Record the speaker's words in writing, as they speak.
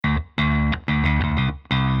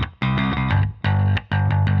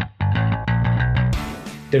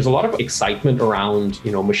there's a lot of excitement around,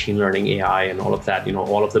 machine learning, AI, and all of that.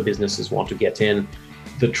 All of the businesses want to get in.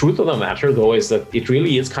 The truth of the matter, though, is that it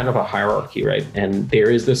really is kind of a hierarchy, right? And there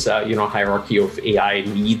is this, hierarchy of AI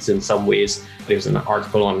needs in some ways. There's an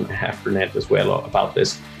article on HackerNet as well about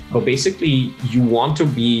this. But basically, you want to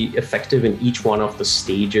be effective in each one of the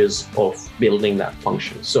stages of building that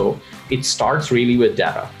function. So it starts really with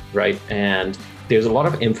data, right? And there's a lot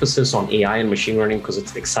of emphasis on AI and machine learning because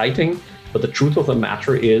it's exciting. But the truth of the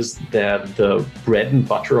matter is that the bread and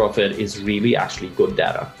butter of it is really actually good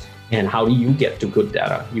data. And how do you get to good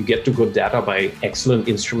data? You get to good data by excellent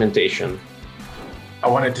instrumentation. I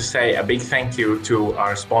wanted to say a big thank you to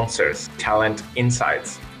our sponsors, Talent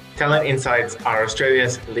Insights. Talent Insights are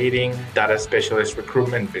Australia's leading data specialist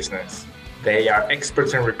recruitment business. They are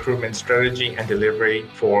experts in recruitment strategy and delivery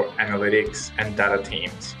for analytics and data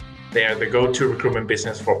teams. They are the go-to recruitment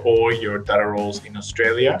business for all your data roles in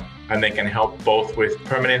Australia, and they can help both with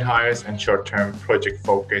permanent hires and short-term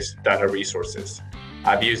project-focused data resources.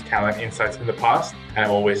 I've used Talent Insights in the past, and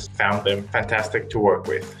I've always found them fantastic to work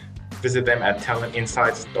with. Visit them at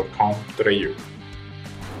talentinsights.com.au.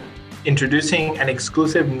 Introducing an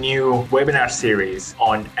exclusive new webinar series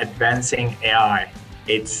on advancing AI.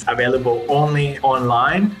 It's available only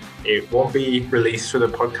online. It won't be released through the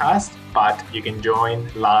podcast, but you can join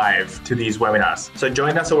live to these webinars. So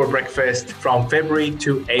join us over breakfast from February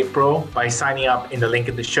to April by signing up in the link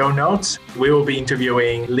in the show notes. We will be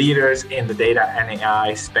interviewing leaders in the data and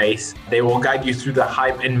AI space. They will guide you through the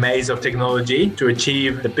hype and maze of technology to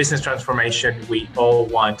achieve the business transformation we all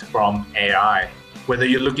want from AI. Whether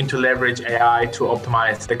you're looking to leverage AI to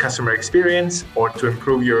optimize the customer experience or to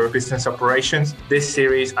improve your business operations, this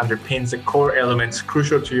series underpins the core elements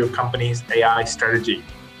crucial to your company's AI strategy.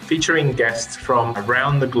 Featuring guests from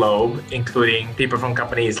around the globe, including people from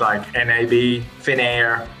companies like NAB,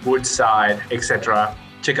 Finnair, Woodside, etc.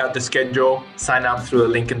 Check out the schedule, sign up through the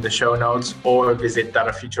link in the show notes, or visit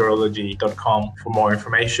datafuturology.com for more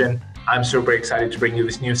information. I'm super excited to bring you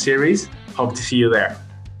this new series. Hope to see you there.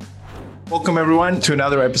 Welcome everyone to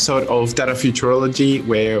another episode of Data Futurology,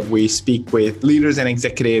 where we speak with leaders and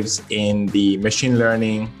executives in the machine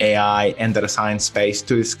learning, AI, and data science space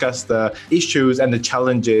to discuss the issues and the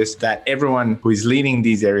challenges that everyone who is leading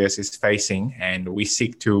these areas is facing. And we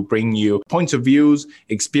seek to bring you points of views,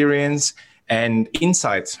 experience, and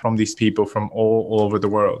insights from these people from all over the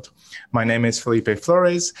world. My name is Felipe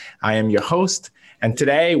Flores. I am your host. And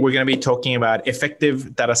today we're going to be talking about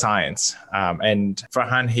effective data science. And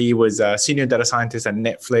Farhan, he was a senior data scientist at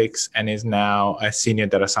Netflix and is now a senior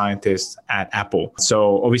data scientist at Apple.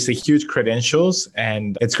 So obviously huge credentials,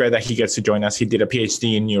 and it's great that he gets to join us. He did a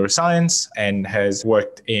PhD in neuroscience and has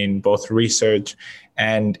worked in both research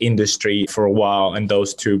and industry for a while, and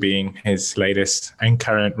those two being his latest and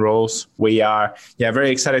current roles. We are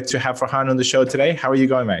very excited to have Farhan on the show today. How are you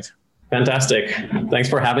going, mate? Fantastic. Thanks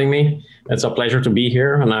for having me. It's a pleasure to be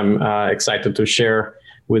here, and I'm excited to share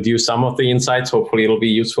with you some of the insights. Hopefully it'll be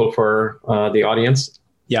useful for the audience.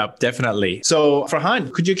 Yeah, definitely. So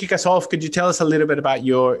Farhan, could you kick us off? Could you tell us a little bit about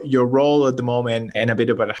your role at the moment and a bit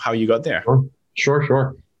about how you got there?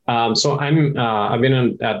 Sure. So I've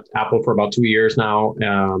been at Apple for about 2 years now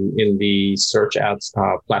in the search ads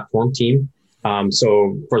platform team.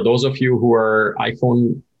 So for those of you who are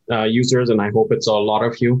iPhone users, and I hope it's a lot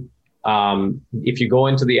of you, if you go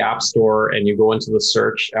into the App Store and you go into the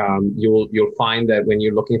search, you'll find that when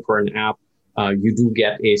you're looking for an app, you do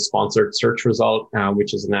get a sponsored search result,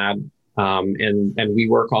 which is an ad. And we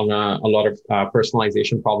work on a lot of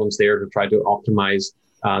personalization problems there to try to optimize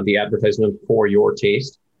the advertisement for your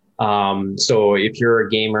taste. So if you're a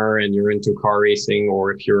gamer and you're into car racing,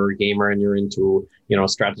 or if you're a gamer and you're into,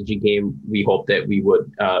 strategy game, we hope that we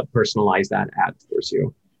would personalize that ad towards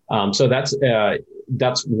you. So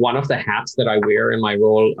that's one of the hats that I wear in my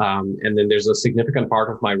role. And then there's a significant part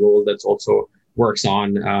of my role that's also works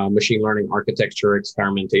on machine learning architecture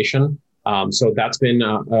experimentation. So that's been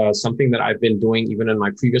something that I've been doing even in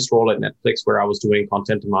my previous role at Netflix, where I was doing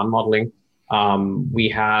content demand modeling. We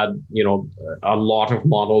had, a lot of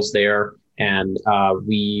models there, and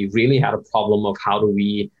we really had a problem of how do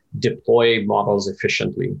we deploy models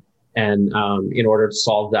efficiently. And in order to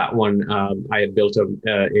solve that one, I had built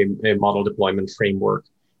a model deployment framework.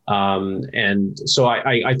 And so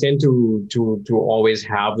I tend to always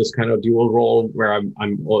have this kind of dual role where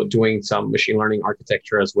I'm doing some machine learning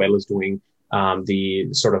architecture as well as doing the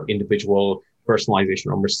sort of individual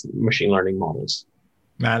personalization of machine learning models.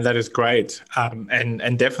 Man, that is great.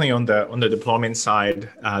 And definitely on the deployment side,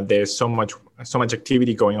 there's so much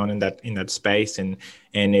activity going on in that space, and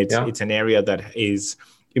it's an area that is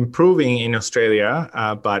improving in Australia,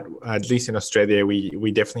 but at least in Australia,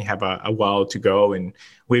 we definitely have a while to go. And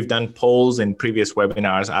we've done polls in previous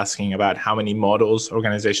webinars asking about how many models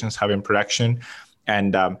organizations have in production.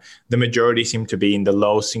 And the majority seem to be in the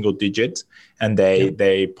low single digits. And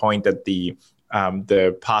they point at the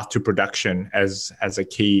path to production as a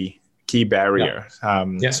key barrier.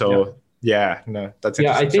 That's interesting.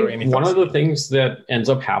 I think one of the things that ends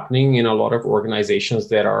up happening in a lot of organizations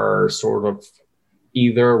that are sort of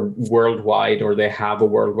either worldwide or they have a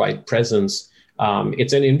worldwide presence,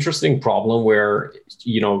 it's an interesting problem where,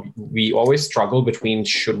 we always struggle between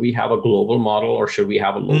should we have a global model or should we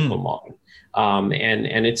have a local model?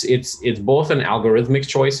 And it's both an algorithmic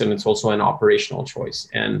choice and it's also an operational choice.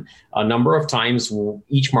 And a number of times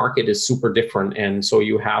each market is super different. And so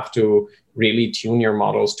you have to really tune your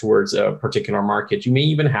models towards a particular market. You may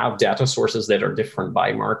even have data sources that are different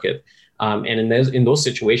by market. And in those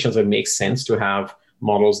situations, it makes sense to have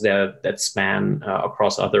models that span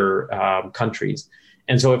across other countries.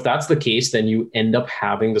 And so if that's the case, then you end up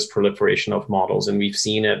having this proliferation of models. And we've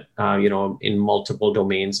seen it, in multiple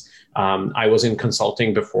domains. I was in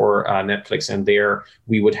consulting before Netflix, and there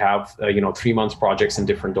we would have, 3-month projects in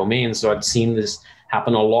different domains. So I've seen this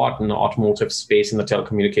happen a lot in the automotive space, in the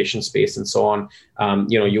telecommunication space, and so on.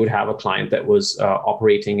 You would have a client that was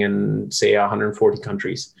operating in, say, 140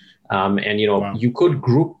 countries. Wow. You could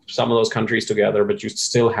group some of those countries together, but you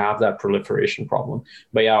still have that proliferation problem.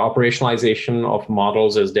 But yeah, operationalization of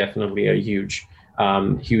models is definitely a huge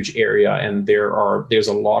area. And there's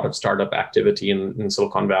a lot of startup activity in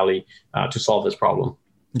Silicon Valley to solve this problem.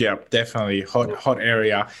 Yeah, definitely hot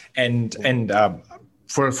area. And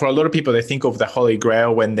for a lot of people, they think of the Holy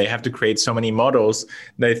Grail when they have to create so many models.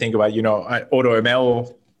 They think about,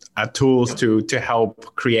 AutoML tools to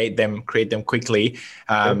help create them quickly.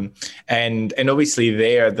 And obviously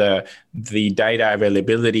there, the data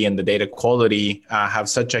availability and the data quality have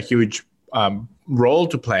such a huge role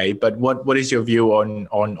to play. But what is your view on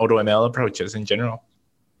AutoML approaches in general?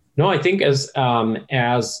 No, I think as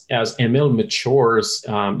ML matures,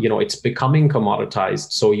 it's becoming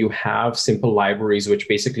commoditized. So you have simple libraries, which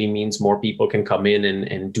basically means more people can come in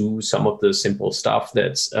and do some of the simple stuff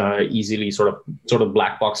that's easily sort of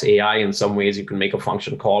black box AI. In some ways, you can make a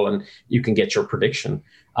function call and you can get your prediction.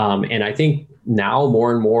 And I think now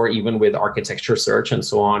more and more, even with architecture search and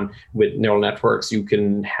so on, with neural networks, you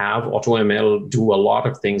can have AutoML do a lot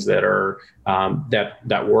of things that are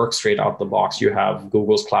that work straight out the box. You have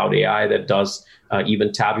Google's Cloud AI that does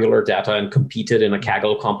even tabular data and competed in a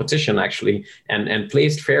Kaggle competition, actually, and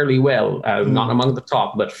placed fairly well, not among the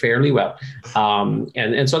top, but fairly well.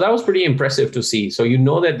 And so that was pretty impressive to see. So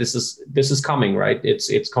that this is coming, right?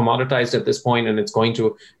 It's commoditized at this point, and it's going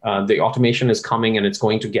to the automation is coming, and it's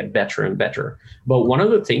going to get better and better. But one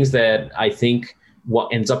of the things that I think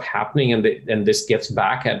what ends up happening, and this gets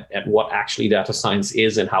back at what actually data science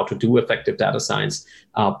is and how to do effective data science.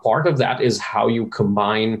 Part of that is how you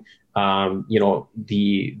combine the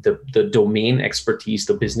domain expertise,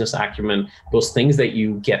 the business acumen, those things that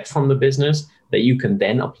you get from the business that you can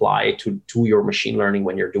then apply to your machine learning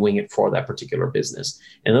when you're doing it for that particular business.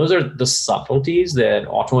 And those are the subtleties that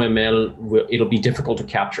AutoML, it'll be difficult to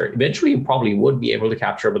capture. Eventually, you probably would be able to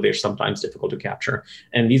capture, but they're sometimes difficult to capture.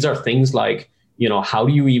 And these are things like, how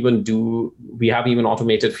do you we have even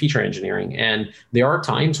automated feature engineering. And there are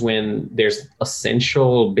times when there's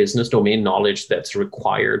essential business domain knowledge that's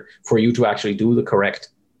required for you to actually do the correct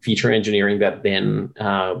feature engineering that then,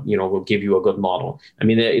 will give you a good model. I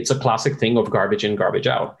mean, it's a classic thing of garbage in, garbage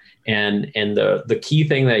out. And the key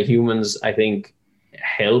thing that humans, I think,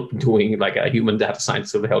 help doing, like a human data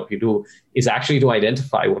scientist will help you do, is actually to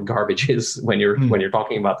identify what garbage is when you're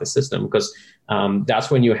talking about the system, because that's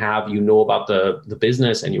when you about the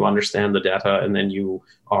business and you understand the data, and then you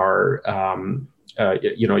are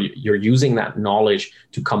you're using that knowledge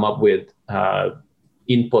to come up with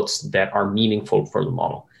inputs that are meaningful for the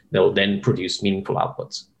model. They'll then produce meaningful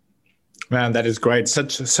outputs. Man, that is great.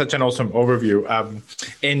 Such an awesome overview.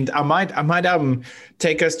 And I might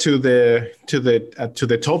take us to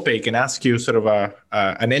the topic and ask you sort of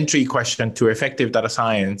an entry question to effective data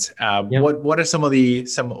science. What are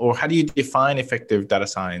or how do you define effective data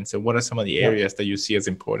science, and what are some of the areas that you see as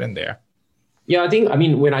important there? Yeah, I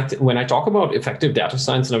mean, when I talk about effective data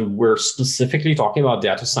science, and we're specifically talking about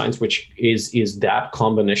data science, which is that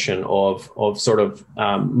combination of sort of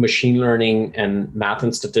machine learning and math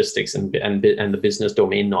and statistics and the business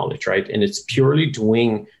domain knowledge, right? And it's purely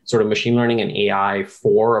doing sort of machine learning and AI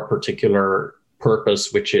for a particular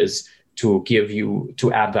purpose, which is to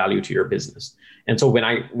add value to your business. And so when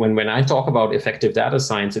I talk about effective data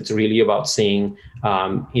science, it's really about saying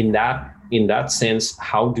in that sense,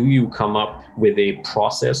 how do you come up with a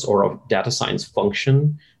process or a data science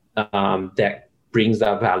function that brings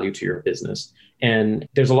that value to your business? And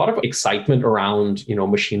there's a lot of excitement around,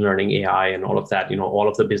 machine learning, AI, and all of that. All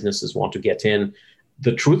of the businesses want to get in.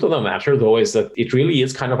 The truth of the matter, though, is that it really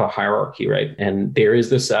is kind of a hierarchy, right? And there is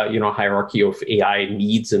this, hierarchy of AI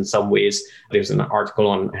needs in some ways. There's an article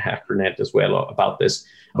on HackerNet as well about this.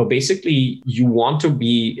 But basically, you want to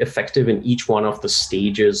be effective in each one of the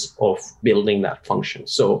stages of building that function.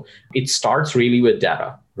 So it starts really with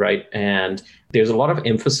data, right? And there's a lot of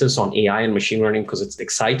emphasis on AI and machine learning because it's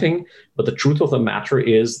exciting. But the truth of the matter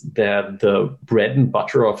is that the bread and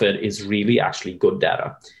butter of it is really actually good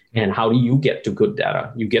data. And how do you get to good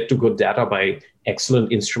data? You get to good data by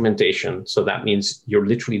excellent instrumentation. So that means you're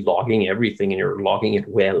literally logging everything and you're logging it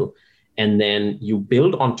well. And then you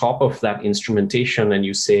build on top of that instrumentation and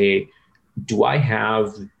you say, do I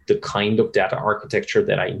have the kind of data architecture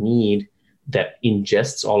that I need that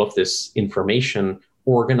ingests all of this information,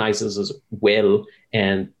 organizes as well,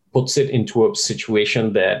 and puts it into a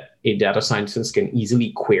situation that a data scientist can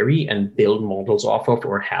easily query and build models off of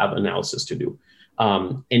or have analysis to do.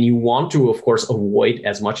 And you want to, of course, avoid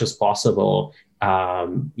as much as possible,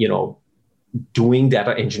 doing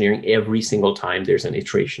data engineering every single time there's an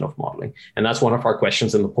iteration of modeling. And that's one of our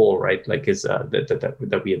questions in the poll, right? Like is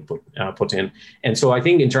that we had put in. And so I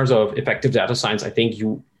think in terms of effective data science, I think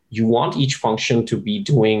you want each function to be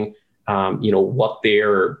doing, what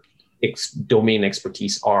their domain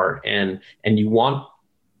expertise are. And you want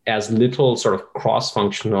as little sort of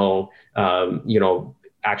cross-functional,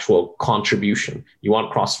 actual contribution. You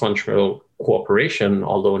want cross-functional cooperation,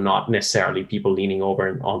 although not necessarily people leaning over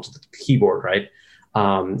and onto the keyboard, right?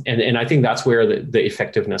 And I think that's where the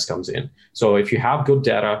effectiveness comes in. So if you have good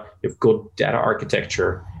data, you have good data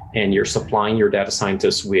architecture, and you're supplying your data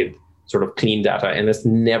scientists with sort of clean data, and it's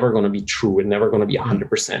never going to be true, it's never going to be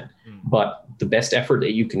 100%. But the best effort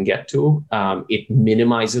that you can get to, it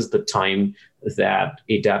minimizes the time that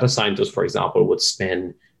a data scientist, for example, would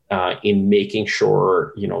spend in making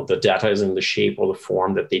sure the data is in the shape or the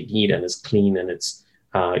form that they need and is clean and it's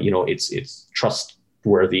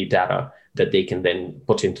trustworthy data that they can then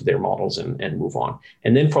put into their models and move on.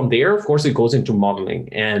 And then from there, of course, it goes into modeling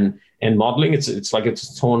and modeling. It's like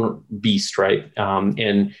its own beast, right?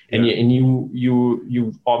 And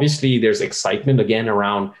you obviously there's excitement again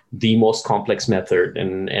around the most complex method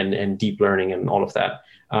and deep learning and all of that.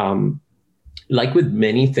 Like with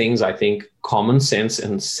many things, I think common sense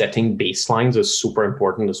and setting baselines is super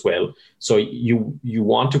important as well. So you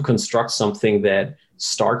want to construct something that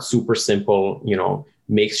starts super simple,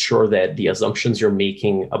 makes sure that the assumptions you're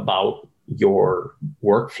making about your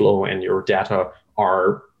workflow and your data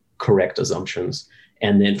are correct assumptions.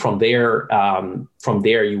 And then from there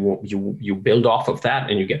you build off of that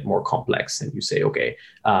and you get more complex and you say, okay,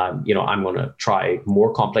 I'm going to try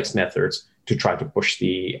more complex methods to try to push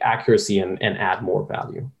the accuracy and add more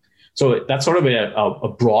value. So that's sort of a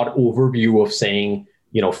broad overview of saying,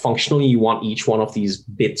 functionally, you want each one of these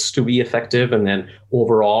bits to be effective. And then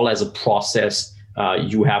overall, as a process,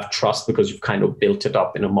 you have trust because you've kind of built it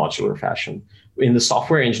up in a modular fashion. In the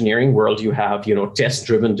software engineering world, you have,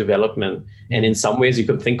 test-driven development. And in some ways, you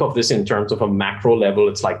could think of this in terms of a macro level.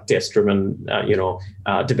 It's like test-driven,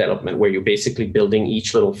 development, where you're basically building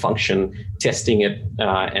each little function, testing it,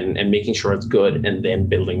 and making sure it's good, and then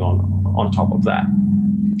building on top of that.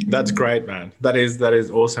 That's great, man. That is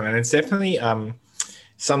awesome. And it's definitely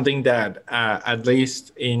something that at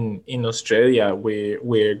least in Australia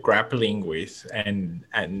we're grappling with, and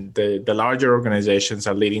the larger organizations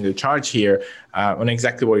are leading the charge here on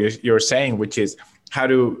exactly what you're saying, which is how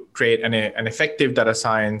to create an effective data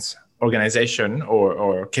science organization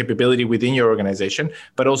or capability within your organization,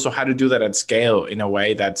 but also how to do that at scale in a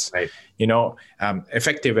way that's right.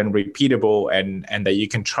 Effective and repeatable, and that you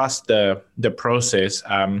can trust the process.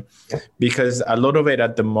 Because a lot of it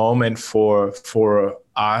at the moment for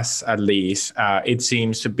us, at least, it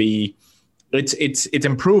seems to be it's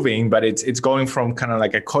improving, but it's going from kind of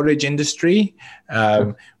like a cottage industry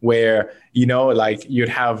where like you'd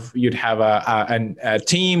have a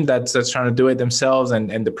team that's trying to do it themselves,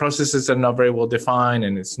 and the processes are not very well defined,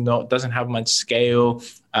 and doesn't have much scale.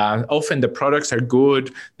 Often the products are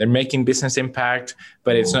good, they're making business impact,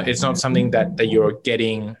 but it's not something that you're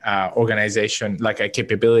getting organization, like a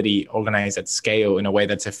capability organized at scale in a way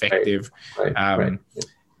that's effective. Right.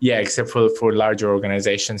 Yeah, except for larger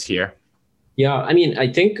organizations here. Yeah, I mean,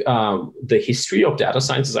 I think the history of data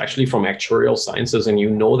science is actually from actuarial sciences. And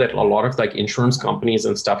that a lot of like insurance companies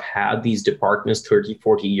and stuff had these departments 30,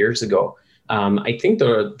 40 years ago. I think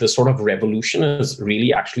the sort of revolution has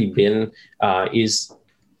really actually been is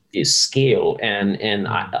scale, and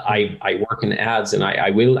I work in ads, and I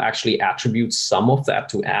will actually attribute some of that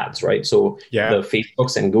to ads, right? So the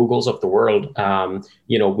Facebooks and Googles of the world,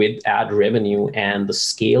 with ad revenue and the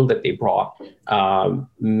scale that they brought,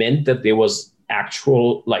 meant that there was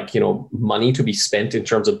actual money to be spent in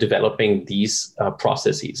terms of developing these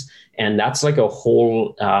processes, and that's like a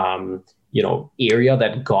whole area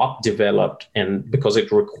that got developed, and because it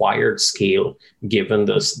required scale, given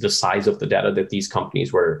the size of the data that these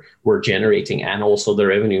companies were generating, and also the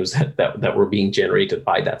revenues that were being generated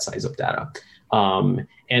by that size of data.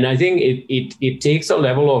 And I think it takes a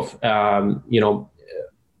level of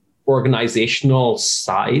organizational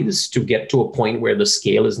size to get to a point where the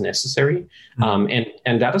scale is necessary.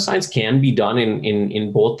 And data science can be done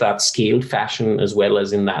in both that scaled fashion as well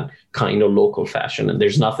as in that kind of local fashion. And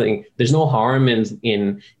there's no harm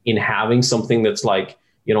in having something that's like,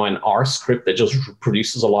 an R script that just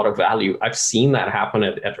produces a lot of value. I've seen that happen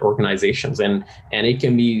at organizations, and it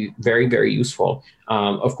can be very, very useful.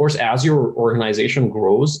 Of course, as your organization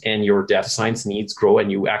grows and your data science needs grow, and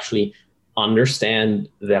you actually understand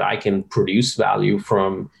that I can produce value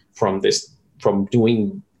from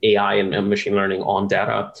doing AI and machine learning on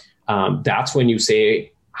data, that's when you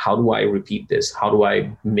say, how do I repeat this? How do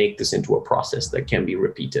I make this into a process that can be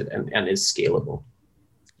repeated and is scalable?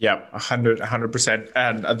 Yeah, 100%.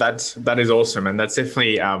 And that is awesome. And that's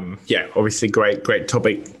definitely, obviously great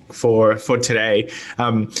topic for today.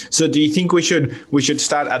 So do you think we should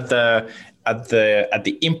start at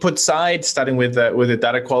the input side, starting with the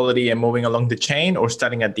data quality and moving along the chain, or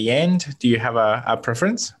starting at the end? Do you have a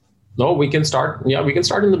preference? No, we can start. Yeah, we can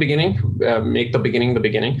start in the beginning. Make the beginning the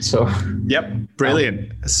beginning. So. Yep,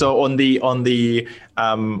 brilliant. So on the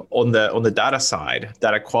data side,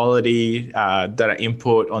 data quality, data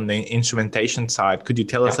input, on the instrumentation side, could you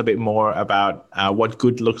tell us a bit more about what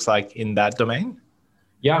good looks like in that domain?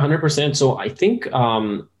 Yeah, 100%. So I think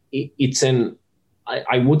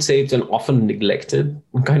I would say it's an often neglected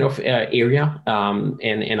kind of area.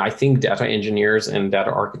 And I think data engineers and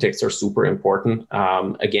data architects are super important.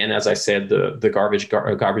 Again, as I said, the garbage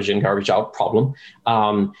in, garbage out problem.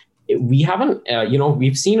 We haven't,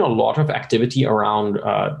 we've seen a lot of activity around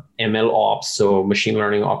ML ops, so machine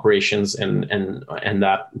learning operations, and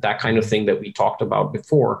that kind of thing that we talked about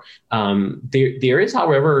before. There is,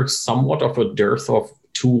 however, somewhat of a dearth of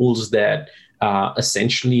tools that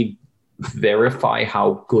essentially verify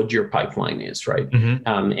how good your pipeline is, right?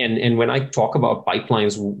 Mm-hmm. And when I talk about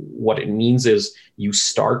pipelines, what it means is you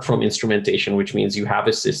start from instrumentation, which means you have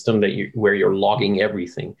a system where you're logging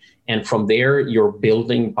everything. And from there, you're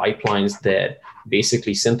building pipelines that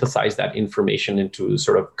basically synthesize that information into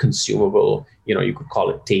sort of consumable, you could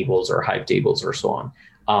call it tables or Hive tables or so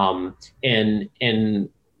on. And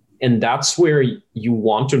that's where you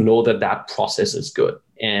want to know that process is good.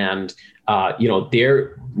 And I've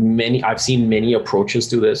seen many approaches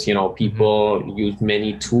to this. People use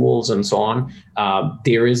many tools and so on.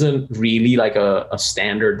 There isn't really like a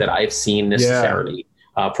standard that I've seen necessarily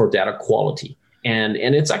for data quality. And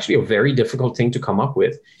it's actually a very difficult thing to come up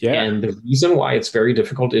with. Yeah. And the reason why it's very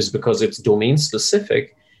difficult is because it's domain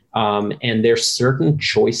specific. And there's certain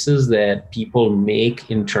choices that people make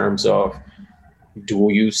in terms of, do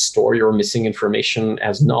you store your missing information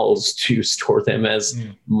as nulls? Do you store them as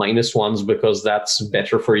 -1s because that's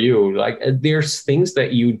better for you? Like, there's things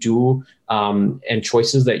that you do and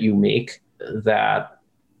choices that you make that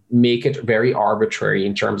make it very arbitrary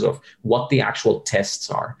in terms of what the actual tests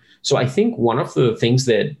are. So I think one of the things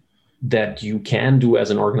that you can do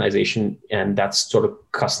as an organization, and that's sort of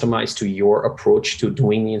customized to your approach to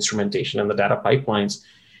doing the instrumentation and the data pipelines,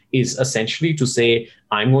 is essentially to say,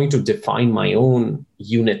 I'm going to define my own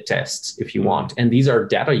unit tests, if you want. And these are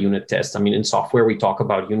data unit tests. I mean, in software, we talk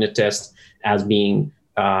about unit tests as being,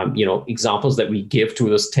 examples that we give to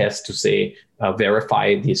this test to say,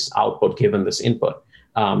 verify this output given this input.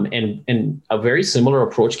 And a very similar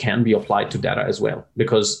approach can be applied to data as well,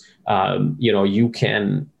 because,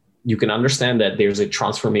 you can understand that there's a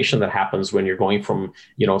transformation that happens when you're going from,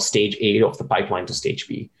 stage A of the pipeline to stage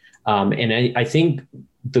B. And I think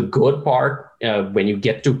the good part, when you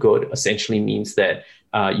get to good, essentially means that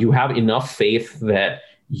you have enough faith that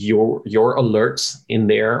your alerts in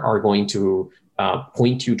there are going to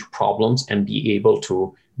point you to problems and be able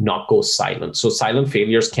to not go silent. So silent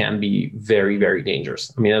failures can be very, very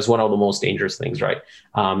dangerous. I mean, that's one of the most dangerous things, right?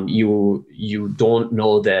 You don't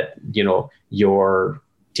know that, your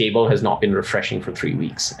table has not been refreshing for 3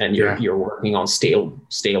 weeks and you're working on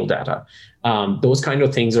stale data. Those kind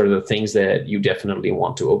of things are the things that you definitely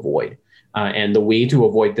want to avoid. And the way to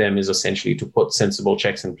avoid them is essentially to put sensible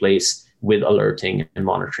checks in place with alerting and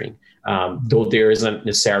monitoring. Though there isn't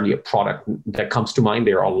necessarily a product that comes to mind,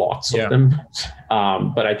 there are lots of them.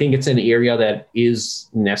 But I think it's an area that is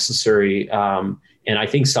necessary. And I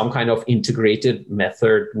think some kind of integrated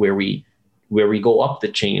method where we go up the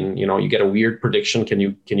chain, you get a weird prediction. Can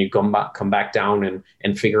you come back down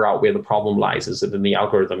and figure out where the problem lies? Is it in the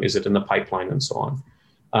algorithm? Is it in the pipeline, and so on?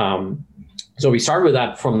 So we start with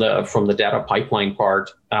that from the data pipeline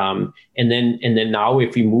part, and then now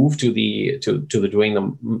if we move to the doing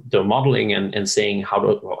the modeling and saying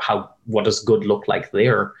what does good look like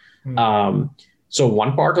there. So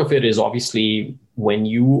one part of it is obviously when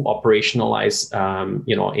you operationalize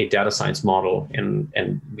a data science model,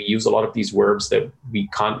 and we use a lot of these verbs that we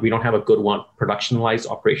don't have a good one: productionalize,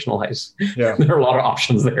 operationalize. Yeah. There are a lot of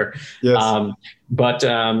options there. Yes.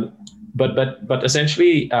 But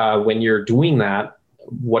essentially, when you're doing that,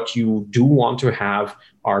 what you do want to have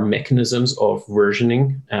are mechanisms of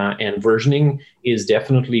versioning, and versioning is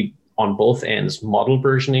definitely on both ends, model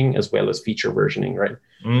versioning as well as feature versioning, right?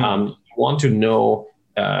 You want to know,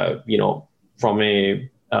 as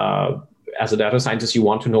a data scientist, you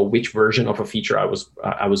want to know which version of a feature I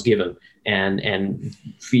was given, and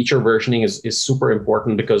feature versioning is super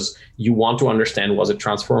important because you want to understand, was it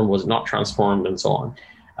transformed, was it not transformed, and so on.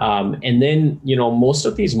 And then, most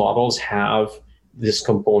of these models have this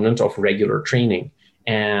component of regular training.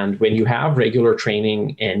 And when you have regular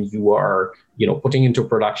training and you are, putting into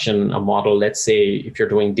production a model, let's say if you're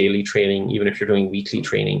doing daily training, even if you're doing weekly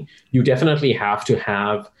training, you definitely have to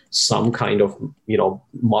have some kind of,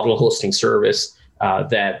 model hosting service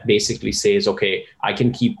that basically says, okay, I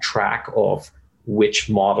can keep track of which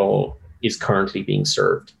model is currently being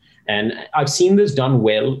served. And I've seen this done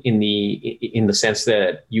well in the sense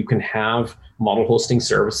that you can have model hosting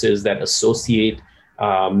services that associate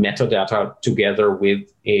metadata together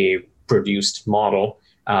with a produced model,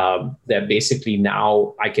 that basically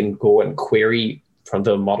now I can go and query from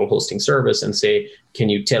the model hosting service and say, can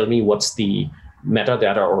you tell me what's the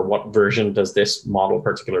metadata, or what version does this model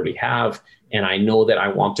particularly have? And I know that I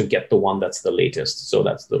want to get the one that's the latest. So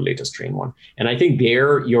that's the latest trained one. And I think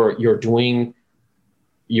there you're doing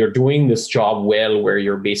this job well, where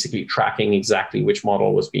you're basically tracking exactly which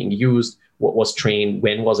model was being used, what was trained,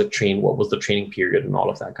 when was it trained, what was the training period, and all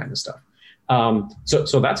of that kind of stuff.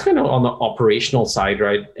 So that's kind of on the operational side,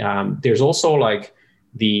 right? There's also like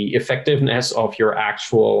the effectiveness of your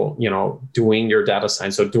actual, doing your data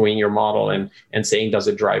science, so doing your model and saying, does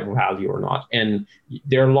it drive value or not? And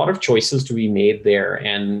there are a lot of choices to be made there.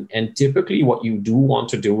 And typically what you do want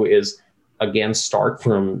to do is, again, start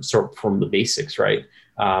from the basics, right?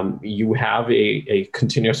 You have a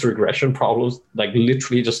continuous regression problem, like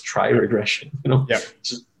literally just try regression,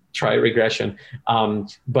 just try regression.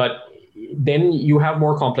 But then you have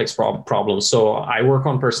more complex problems. So I work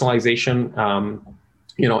on personalization,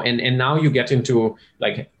 and now you get into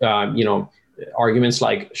like, arguments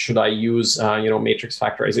like, should I use, matrix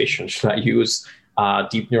factorization? Should I use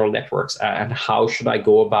deep neural networks? And how should I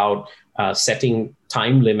go about setting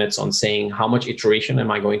time limits on saying how much iteration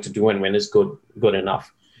am I going to do and when is good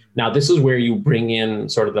enough? Now, this is where you bring in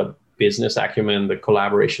sort of the business acumen, the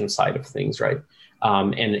collaboration side of things, right?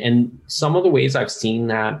 And some of the ways I've seen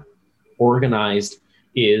that organized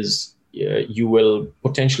is you will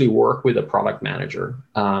potentially work with a product manager,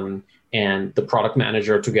 and the product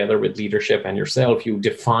manager, together with leadership and yourself, you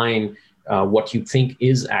define what you think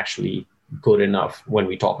is actually good enough when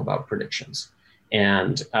we talk about predictions.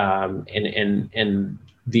 And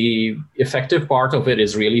the effective part of it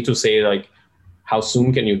is really to say, like, how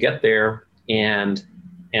soon can you get there? And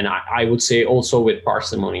I would say also with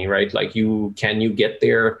parsimony, right? Like, can you get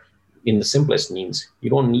there in the simplest means? You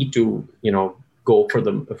don't need to, go for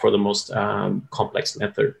the most complex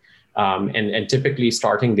method. And typically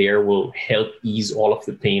starting there will help ease all of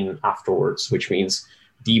the pain afterwards, which means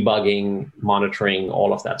debugging, monitoring,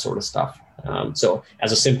 all of that sort of stuff. So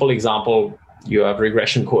as a simple example, you have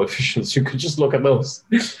regression coefficients. You could just look at those.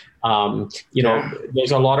 There's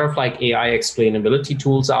a lot of like AI explainability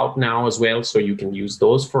tools out now as well, so you can use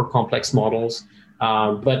those for complex models.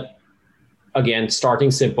 But again,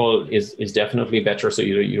 starting simple is definitely better. So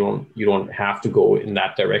you don't have to go in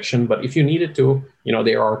that direction. But if you needed to,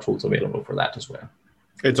 there are tools available for that as well.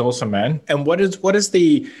 It's awesome, man. And what is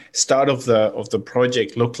the start of the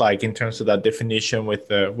project look like in terms of that definition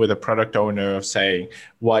with a product owner of saying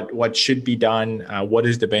what should be done? What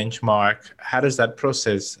is the benchmark? How does that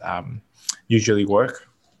process usually work?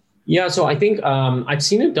 Yeah, so I think I've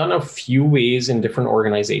seen it done a few ways in different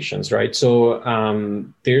organizations, right? So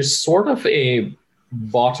there's sort of a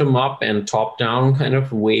bottom up and top down kind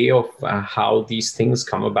of way of how these things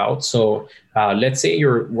come about. So let's say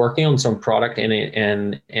you're working on some product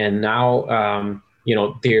and now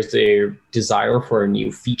there's a desire for a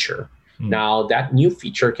new feature. Now that new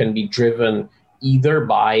feature can be driven either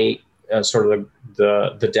by sort of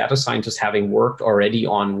the data scientist having worked already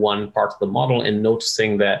on one part of the model and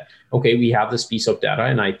noticing that, okay, we have this piece of data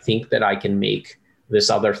and I think that I can make this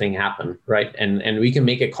other thing happen, right? And we can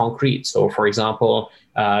make it concrete. So for example,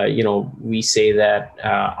 we say that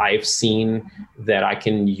I've seen that I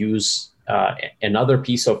can use another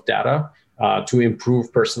piece of data to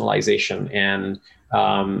improve personalization.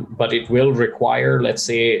 But it will require, let's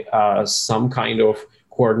say, some kind of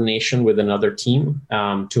coordination with another team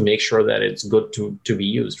to make sure that it's good to be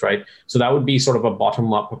used, right? So that would be sort of a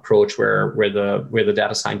bottom-up approach where the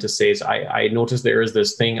data scientist says, I noticed there is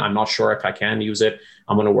this thing, I'm not sure if I can use it.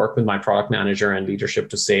 I'm going to work with my product manager and leadership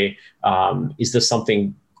to say, is this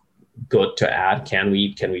something good to add? Can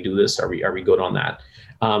we do this? Are we good on that?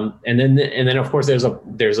 And then of course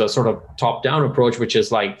there's a sort of top-down approach, which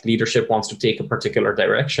is like leadership wants to take a particular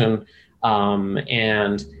direction,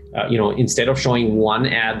 instead of showing one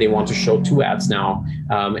ad, they want to show two ads now.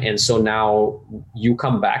 And so now you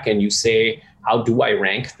come back and you say, how do I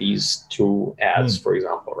rank these two ads, for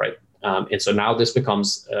example, right? And so now this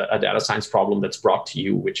becomes a data science problem that's brought to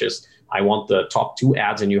you, which is I want the top two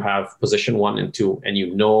ads and you have position 1 and 2, and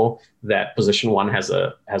you know that position 1 has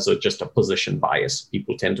just a position bias.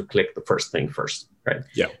 People tend to click the first thing first, right?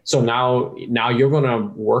 Yeah. So now you're going to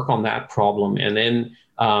work on that problem, and then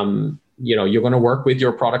you're going to work with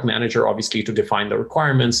your product manager, obviously, to define the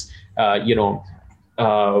requirements.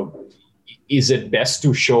 Is it best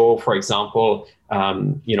to show, for example,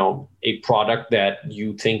 a product that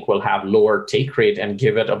you think will have lower take rate and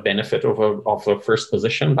give it a benefit of a first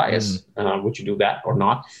position bias? Would you do that or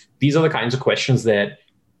not? These are the kinds of questions that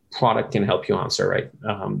product can help you answer, right?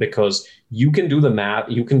 Because you can do the math,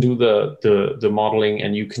 you can do the modeling,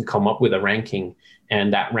 and you can come up with a ranking,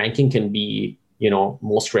 and that ranking can be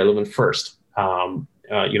most relevant first,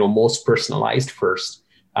 most personalized first,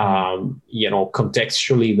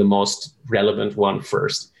 contextually the most relevant one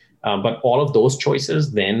first. But all of those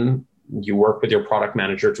choices, then you work with your product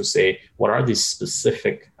manager to say, what are these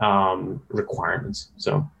specific requirements?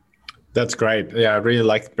 So that's great. Yeah, I really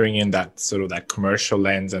like bringing that sort of that commercial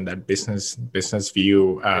lens and that business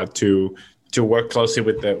view to work closely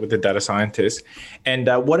with the data scientists. And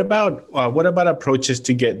what about approaches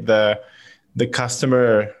to get the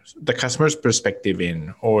customer's perspective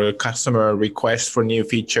in, or customer requests for new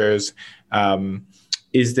features?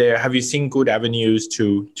 Have you seen good avenues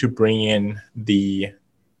to bring in the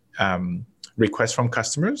requests from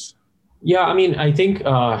customers? Yeah, I mean, I think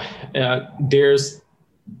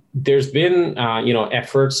there's been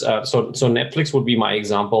efforts. So Netflix would be my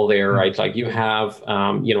example there, right? Like you have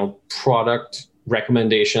product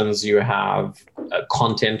recommendations, you have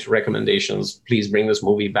content recommendations. Please bring this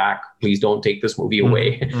movie back. Please don't take this movie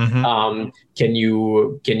away. Can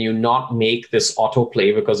you not make this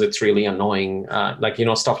autoplay because it's really annoying?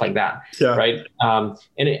 Stuff like that. Yeah. Right. And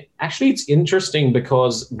it's interesting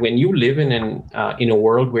because when you live in a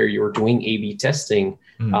world where you're doing A/B testing,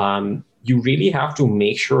 you really have to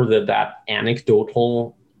make sure that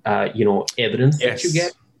anecdotal evidence that you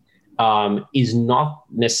get is not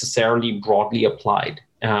necessarily broadly applied.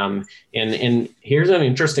 And here's an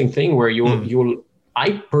interesting thing where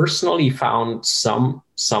I personally found some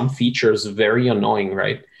features very annoying,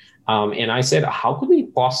 right? And I said, how could they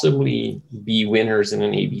possibly be winners in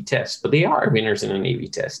an A/B test? But they are winners in an A/B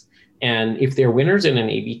test. And if they're winners in an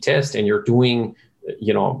A/B test and you're doing,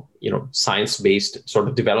 science-based sort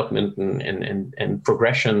of development and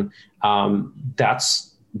progression, that's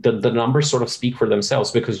the numbers sort of speak for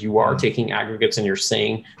themselves, because you are taking aggregates and you're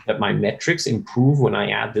saying that my metrics improve when I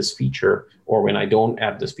add this feature or when I don't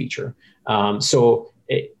add this feature.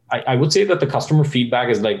 I would say that the customer feedback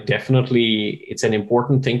is definitely, it's an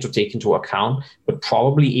important thing to take into account, but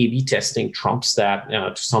probably A/B testing trumps that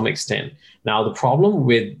to some extent. Now, the problem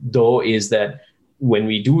though is that when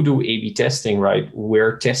we do A/B testing, right,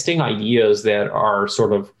 we're testing ideas that are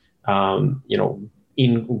sort of,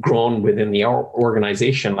 ingrown within the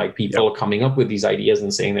organization, like people coming up with these ideas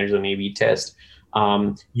and saying there's an A/B test.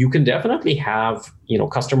 You can definitely have,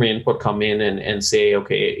 customer input come in and say,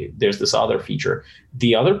 okay, there's this other feature.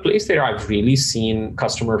 The other place that I've really seen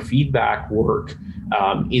customer feedback work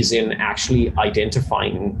is in actually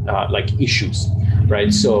identifying issues,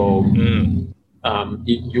 right? So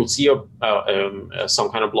you'll see some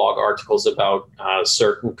kind of blog articles about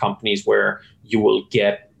certain companies where you will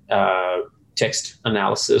get text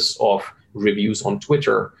analysis of reviews on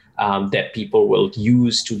Twitter. that people will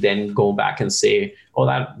use to then go back and say, oh,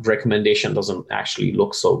 that recommendation doesn't actually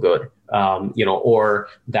look so good, or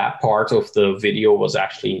that part of the video was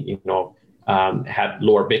actually, had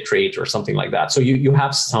lower bit rate or something like that. So you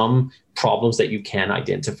have some problems that you can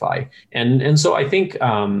identify. And so I think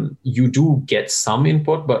you do get some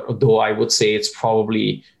input, but though I would say it's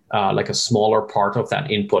probably like a smaller part of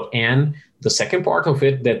that input. And the second part of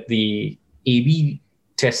it, that the A/B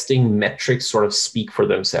testing metrics sort of speak for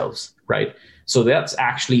themselves, right? So that's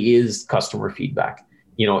actually is customer feedback.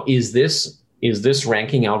 Is this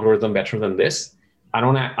ranking algorithm better than this? I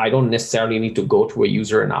don't necessarily need to go to a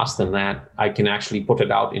user and ask them that. I can actually put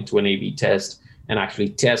it out into an A/B test and actually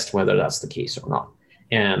test whether that's the case or not.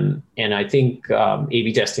 And I think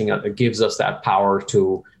A/B testing gives us that power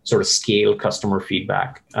to sort of scale customer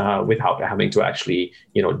feedback without having to actually,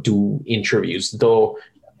 do interviews. Though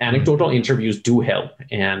anecdotal interviews do help,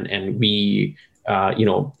 and we,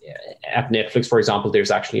 at Netflix, for example, there's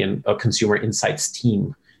actually a consumer insights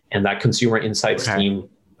team, and that consumer insights team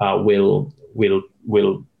will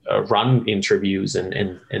run interviews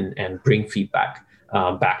and bring feedback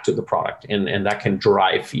back to the product, and that can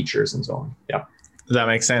drive features and so on. Yeah, that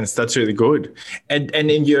makes sense. That's really good. And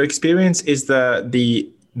in your experience, is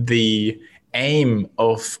the aim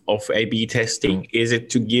of A/B testing, is it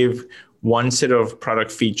to give one set of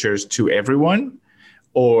product features to everyone,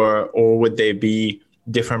 or would there be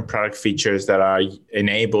different product features that are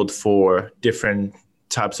enabled for different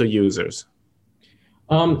types of users?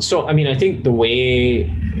 So, I think the way,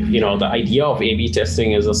 the idea of A/B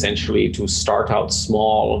testing is essentially to start out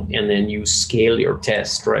small and then you scale your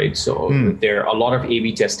test, right? So a lot of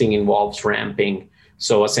A/B testing involves ramping.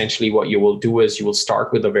 So essentially what you will do is you will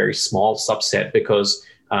start with a very small subset, because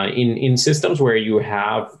in systems where you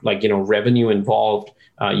have revenue involved,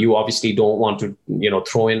 you obviously don't want to,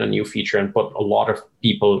 throw in a new feature and put a lot of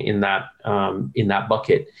people in that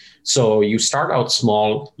bucket. So you start out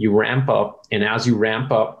small, you ramp up, and as you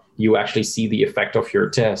ramp up, you actually see the effect of your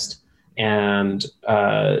test. And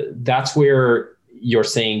that's where you're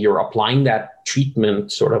saying you're applying that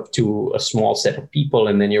treatment sort of to a small set of people,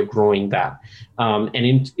 and then you're growing that.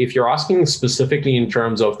 If you're asking specifically in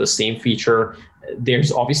terms of the same feature,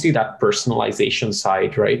 there's obviously that personalization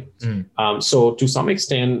side, right? So to some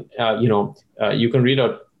extent, you can read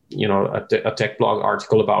a tech blog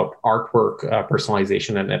article about artwork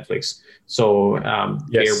personalization at Netflix. So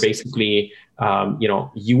they're basically,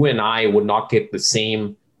 you and I would not get the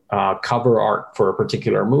same cover art for a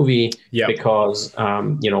particular movie because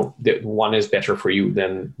one is better for you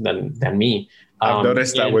than me. I've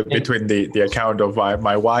noticed that between the account of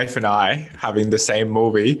my wife and I having the same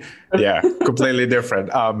movie, completely different.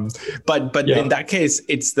 But in that case,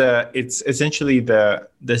 it's essentially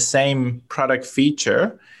the same product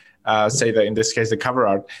feature. Say that in this case, the cover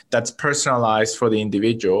art that's personalized for the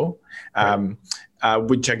individual,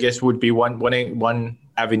 which I guess would be one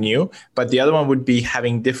avenue. But the other one would be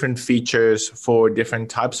having different features for different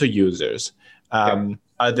types of users.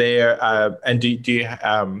 Are there and do you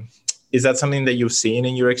is that something that you've seen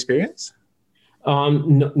in your experience?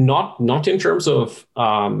 Not in terms of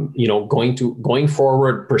going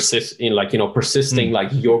forward, persisting like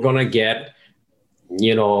you're gonna get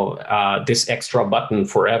this extra button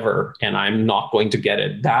forever, and I'm not going to get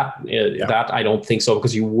it. That I don't think so,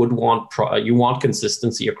 because you would want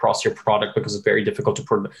consistency across your product, because it's very difficult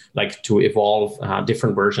to evolve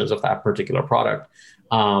different versions of that particular product.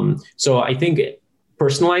 So I think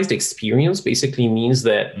personalized experience basically means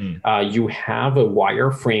that you have a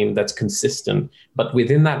wireframe that's consistent, but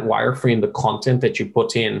within that wireframe, the content that you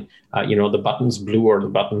put in, the button's blue or the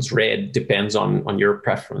button's red depends on your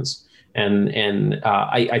preference. And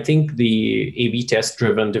I think the A/B test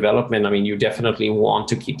driven development, you definitely want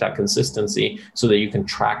to keep that consistency so that you can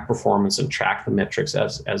track performance and track the metrics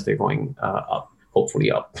as they're going up, hopefully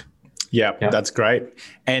up. Yeah, that's great.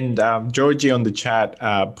 And Georgie on the chat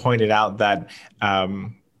pointed out that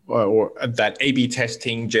that A/B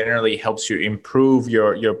testing generally helps you improve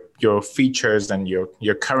your features and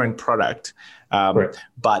your current product,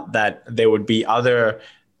 but that there would be other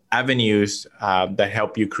avenues that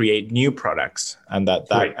help you create new products, and that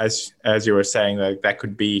as you were saying, that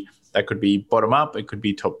could be bottom up, it could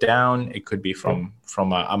be top down, it could be from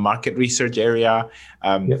a market research area.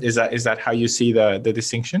 Is that how you see the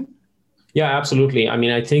distinction? Yeah, absolutely.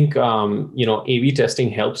 I think A/B testing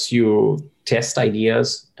helps you test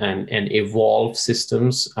ideas and evolve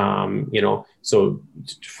systems. So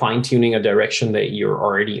fine tuning a direction that you're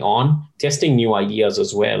already on, testing new ideas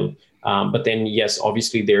as well. But then, yes,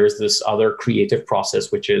 obviously there's this other creative process,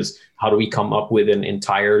 which is how do we come up with an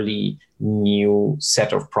entirely new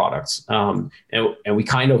set of products. And we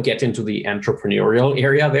kind of get into the entrepreneurial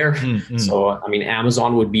area there. Mm-hmm. So, I mean,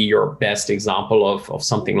 Amazon would be your best example of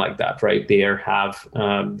something like that, right? They have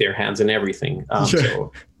their hands in everything.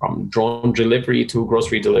 So from drone delivery to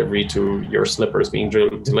grocery delivery to your slippers being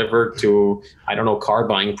delivered to, I don't know, car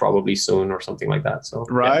buying probably soon or something like that. So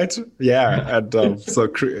right, yeah. And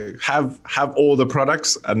so have all the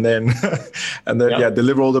products and then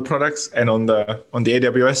deliver all the products, and on the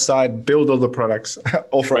AWS side build all the products,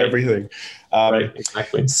 offer everything. Right,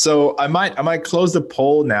 exactly. So I might close the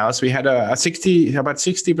poll now. So we had about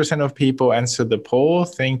 60% of people answered the poll.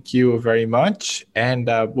 Thank you very much. And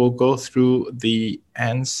we'll go through the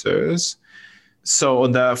answers. So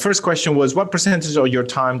the first question was, what percentage of your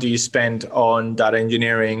time do you spend on data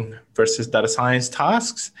engineering versus data science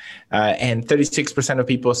tasks? And 36% of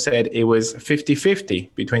people said it was 50-50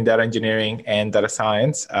 between data engineering and data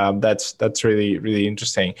science. That's really, really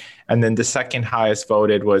interesting. And then the second highest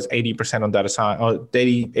voted was 80% on data science,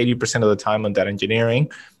 80% of the time on data engineering,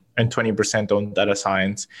 and 20% on data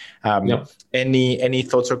science. Any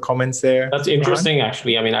thoughts or comments there? That's interesting,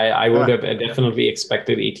 actually. I mean, I would have definitely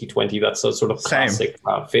expected 80-20. That's a sort of classic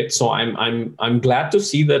fit. So I'm glad to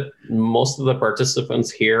see that most of the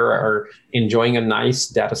participants here are enjoying a nice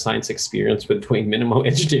data science experience with doing minimal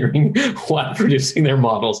engineering while producing their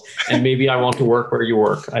models. And maybe I want to work where you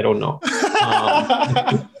work. I don't know.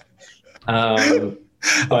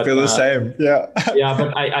 But, I feel the same. Yeah. Yeah,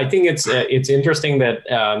 but I think it's interesting that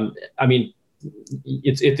I mean,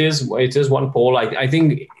 it is one poll. I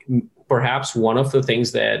think perhaps one of the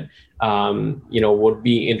things that would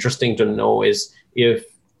be interesting to know is if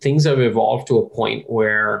things have evolved to a point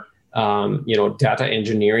where data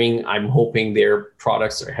engineering, I'm hoping their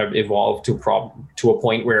products have evolved to a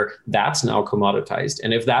point where that's now commoditized.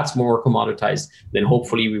 And if that's more commoditized, then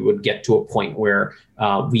hopefully we would get to a point where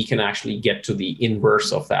we can actually get to the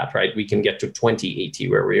inverse of that, right? We can get to 20-80,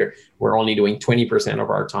 where we're only doing 20% of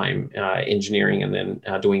our time engineering and then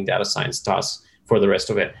doing data science tasks for the rest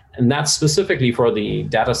of it. And that's specifically for the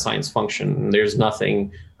data science function. There's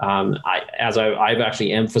nothing, I've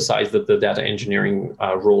actually emphasized that the data engineering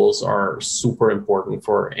roles are super important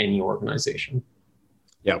for any organization.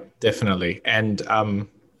 Yeah, definitely. And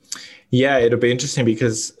it'll be interesting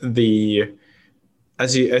because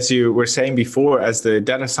as you were saying before, as the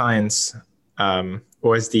data science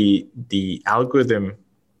or as the algorithm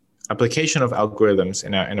application of algorithms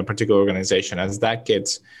in a particular organization, as that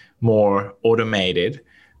gets more automated,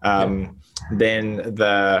 then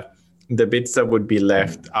the bits that would be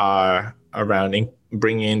left are around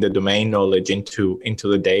bringing in the domain knowledge into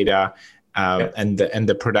the data and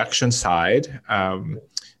the production side.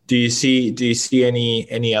 Do you see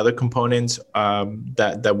any other components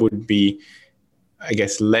that would be, I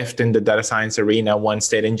guess, left in the data science arena once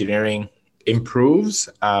data engineering improves?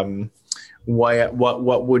 What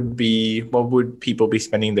would people be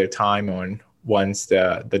spending their time on once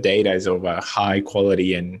the data is of a high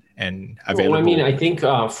quality and available? Well, I mean, I think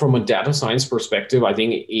from a data science perspective, I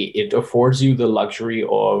think it affords you the luxury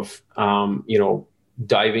of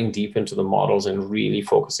diving deep into the models and really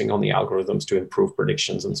focusing on the algorithms to improve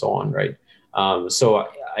predictions and so on, right? So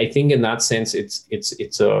I think in that sense, it's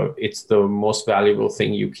the most valuable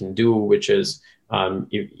thing you can do, which is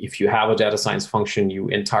if you have a data science function, you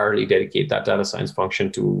entirely dedicate that data science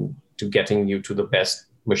function to getting you to the best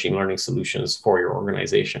machine learning solutions for your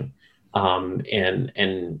organization. And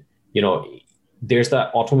there's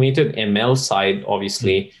that automated ML side,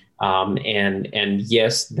 obviously. And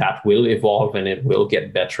yes, that will evolve and it will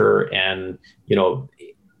get better. And,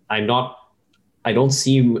 I don't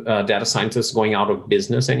see data scientists going out of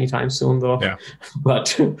business anytime soon, though. Yeah.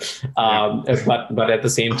 But at the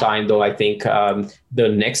same time, though, I think the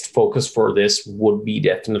next focus for this would be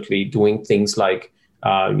definitely doing things like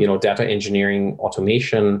data engineering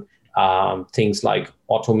automation, things like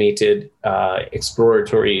automated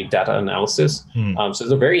exploratory data analysis. So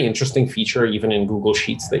there's a very interesting feature even in Google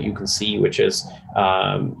Sheets that you can see, which is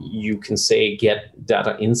you can say get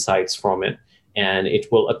data insights from it, and it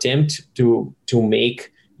will attempt to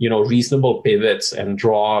make reasonable pivots and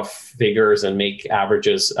draw figures and make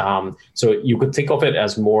averages. So you could think of it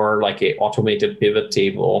as more like a automated pivot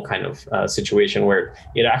table kind of situation where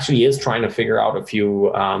it actually is trying to figure out a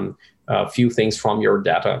few things from your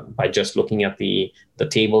data by just looking at the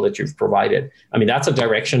table that you've provided. I mean, that's a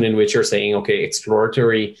direction in which you're saying, okay,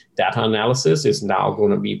 exploratory data analysis is now going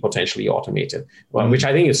to be potentially automated, which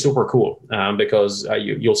I think is super cool because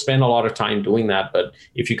you'll spend a lot of time doing that. But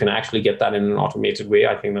if you can actually get that in an automated way,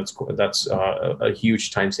 I think that's a huge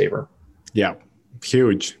time saver. Yeah,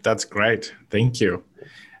 huge. That's great. Thank you.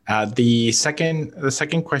 The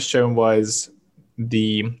second question was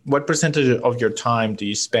what percentage of your time do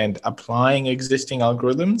you spend applying existing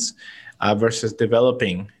algorithms versus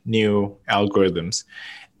developing new algorithms?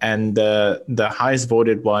 And the highest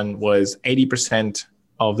voted one was 80%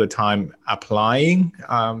 of the time applying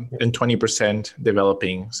and 20%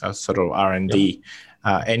 developing, so sort of R&D.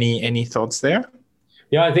 Any thoughts there?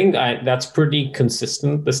 Yeah, I think that's pretty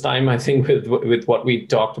consistent this time. I think with what we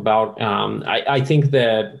talked about, I think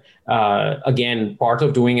that again, part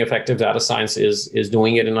of doing effective data science is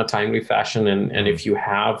doing it in a timely fashion. And if you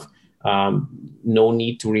have no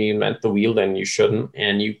need to reinvent the wheel, then you shouldn't.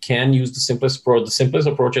 And you can use the simplest approach. The simplest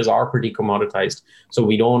approaches are pretty commoditized, so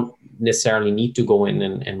we don't necessarily need to go in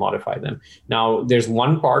and modify them. Now, there's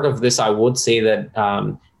one part of this I would say that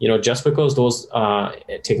just because those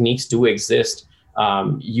techniques do exist.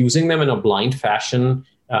 Using them in a blind fashion,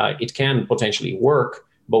 it can potentially work.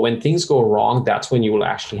 But when things go wrong, that's when you will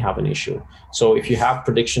actually have an issue. So if you have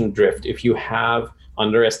prediction drift, if you have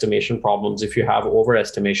underestimation problems, if you have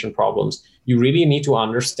overestimation problems, you really need to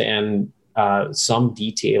understand some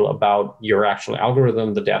detail about your actual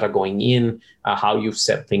algorithm, the data going in, how you've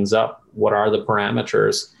set things up, what are the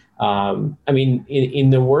parameters. In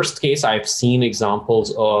the worst case, I've seen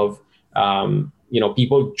examples of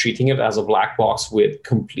people treating it as a black box with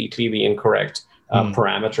completely the incorrect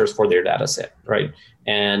parameters for their data set, right?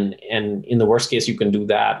 And in the worst case, you can do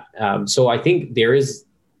that. So I think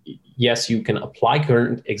yes, you can apply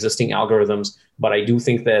current existing algorithms, but I do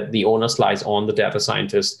think that the onus lies on the data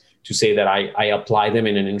scientist to say that I apply them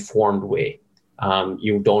in an informed way.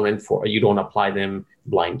 You don't apply them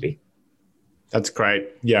blindly. That's great.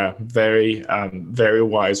 Yeah, very, very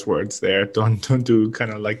wise words there. Don't do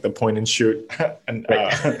kind of like the point and shoot. And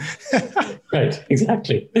right,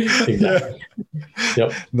 exactly.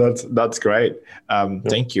 Yep. That's great.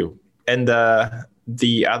 Thank you. And the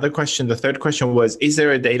third question was: is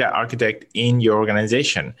there a data architect in your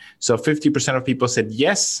organization? So 50% of people said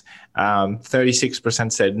yes,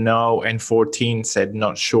 36% said no, and 14% said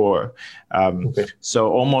not sure.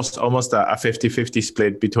 So almost a 50-50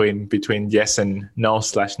 split between yes and no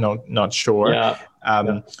 / not sure. Yeah.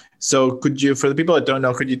 So could you, for the people that don't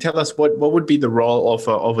know, could you tell us what would be the role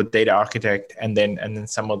of a data architect, and then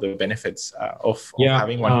some of the benefits of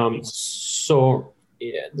having one? So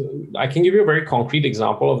I can give you a very concrete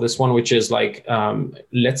example of this one, which is like,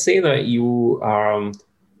 let's say that you're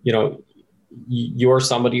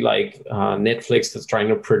somebody like Netflix that's trying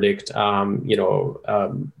to predict,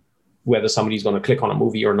 whether somebody's going to click on a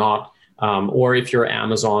movie or not. Or if you're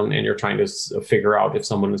Amazon and you're trying to figure out if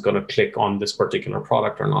someone is going to click on this particular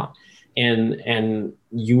product or not. And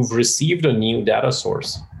you've received a new data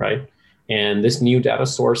source, right? And this new data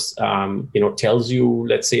source, tells you,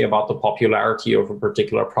 let's say, about the popularity of a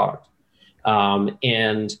particular product.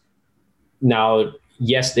 And now,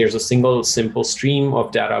 yes, there's a single simple stream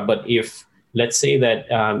of data, but if, let's say that,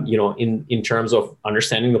 in terms of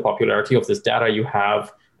understanding the popularity of this data, you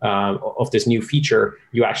have of this new feature,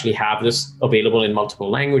 you actually have this available in multiple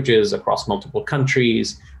languages across multiple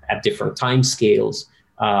countries at different time scales.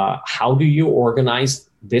 How do you organize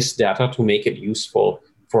this data to make it useful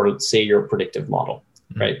for, let's say, your predictive model,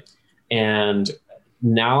 right? And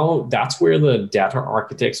now that's where the data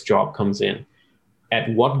architect's job comes in. At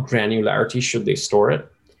what granularity should they store it?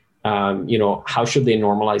 How should they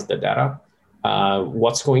normalize the data?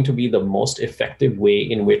 What's going to be the most effective way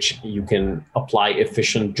in which you can apply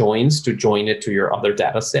efficient joins to join it to your other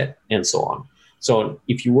data set, and so on. So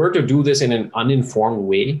if you were to do this in an uninformed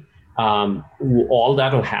way, all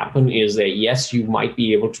that will happen is that, yes, you might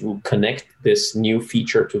be able to connect this new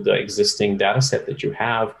feature to the existing data set that you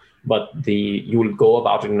have, but you will go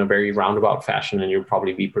about it in a very roundabout fashion, and you'll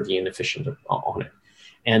probably be pretty inefficient on it.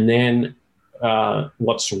 And then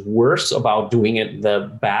what's worse about doing it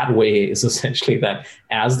the bad way is essentially that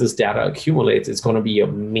as this data accumulates, it's going to be a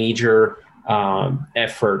major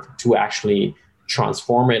effort to actually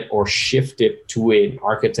transform it or shift it to an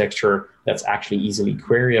architecture that's actually easily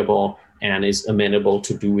queryable and is amenable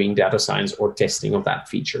to doing data science or testing of that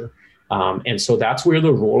feature. And so that's where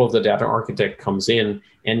the role of the data architect comes in.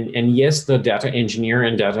 And yes, the data engineer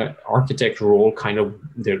and data architect role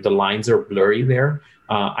the lines are blurry there.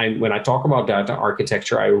 When I talk about data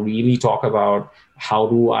architecture, I really talk about how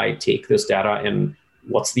do I take this data and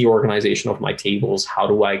what's the organization of my tables? How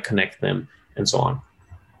do I connect them, and so on.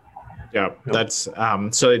 Yeah, that's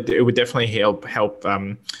so it would definitely help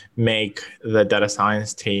make the data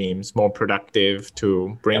science teams more productive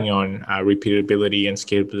to bring on repeatability and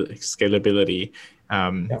scalability,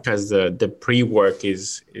 because the pre-work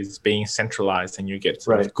is being centralized, and you get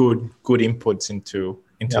good inputs into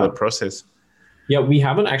the process. Yeah, we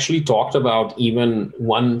haven't actually talked about even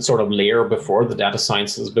one sort of layer before the data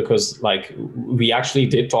sciences, because like we actually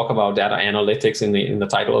did talk about data analytics in the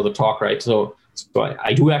title of the talk, right? So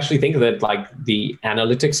I do actually think that like the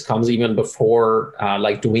analytics comes even before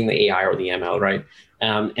like doing the AI or the ML, right?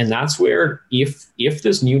 And that's where if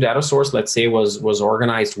this new data source, let's say, was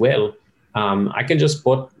organized well, I can just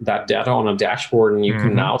put that data on a dashboard and you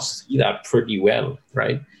can now see that pretty well,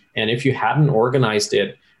 right? And if you hadn't organized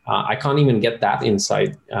it, I can't even get that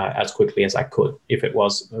insight as quickly as I could if it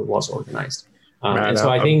was organized. And so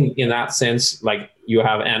I think in that sense, like you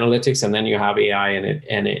have analytics and then you have AI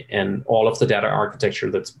and all of the data architecture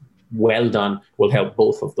that's well done will help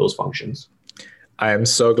both of those functions. I am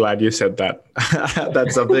so glad you said that.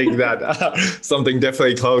 That's something that something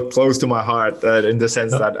definitely close to my heart, in the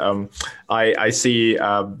sense that I see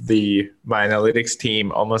my analytics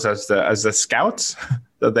team almost as the scouts.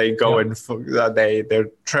 That they go and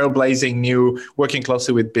they're trailblazing new, working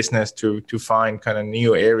closely with business to find kind of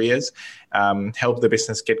new areas, help the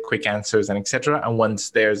business get quick answers and etc. And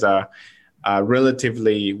once there's a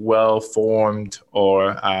relatively well-formed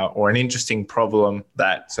or an interesting problem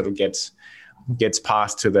that sort of gets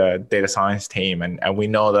passed to the data science team, and we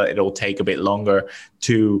know that it'll take a bit longer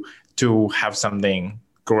to have something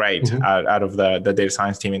great out of the data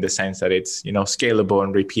science team, in the sense that it's scalable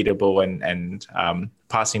and repeatable and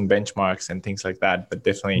passing benchmarks and things like that. But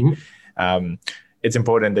definitely it's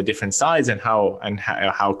important the different sides and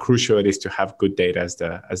how crucial it is to have good data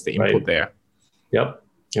as the input there. Yep.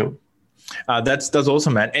 That's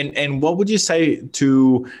awesome, man. And what would you say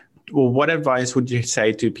what advice would you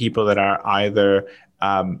say to people that are either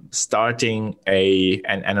starting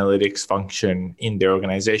an analytics function in their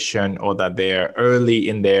organization, or that they're early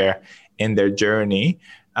in their journey?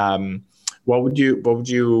 What would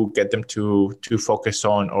you get them to focus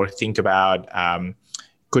on or think about?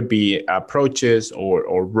 Could be approaches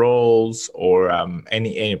or roles or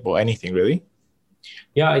anything really.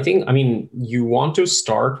 Yeah, I mean, you want to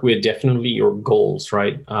start with definitely your goals,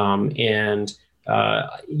 right? And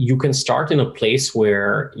you can start in a place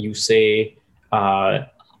where you say,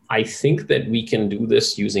 I think that we can do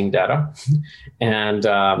this using data.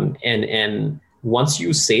 and once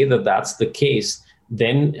you say that that's the case,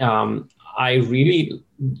 then I really,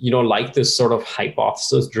 like this sort of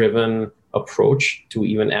hypothesis-driven approach to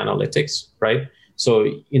even analytics, right? So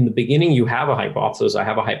in the beginning, you have a hypothesis. I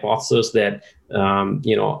have a hypothesis that,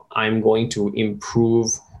 I'm going to improve.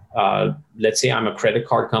 Let's say I'm a credit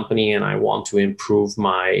card company and I want to improve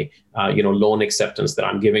my, loan acceptance that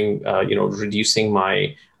I'm giving, reducing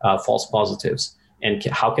my false positives. And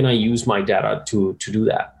how can I use my data to do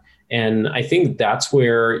that? And I think that's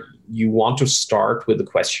where you want to start with the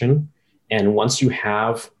question. And once you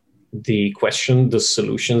have the question, the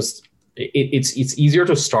solutions, it's easier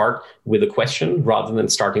to start with a question rather than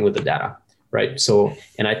starting with the data, right? So,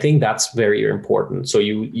 and I think that's very important. So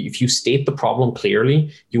if you state the problem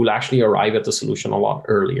clearly, you will actually arrive at the solution a lot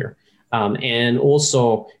earlier. And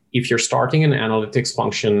also, if you're starting an analytics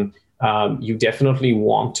function, you definitely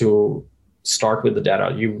want to start with the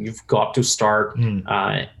data. You've got to start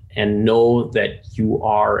and know that you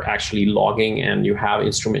are actually logging and you have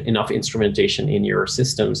enough instrumentation in your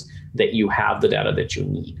systems that you have the data that you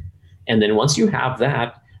need. And then once you have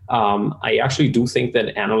that, I actually do think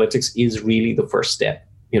that analytics is really the first step.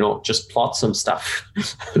 Just plot some stuff,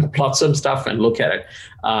 and look at it.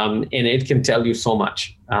 And it can tell you so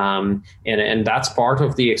much. And that's part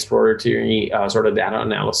of the exploratory sort of data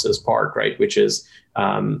analysis part, right? Which is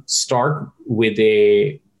start with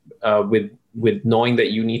with knowing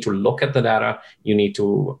that you need to look at the data, you need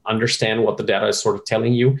to understand what the data is sort of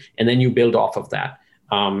telling you, and then you build off of that.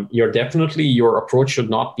 Your approach should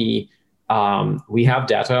not be, we have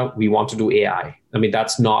data, we want to do AI. I mean,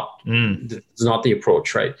 that's not the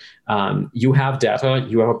approach, right? You have data,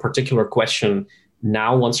 you have a particular question.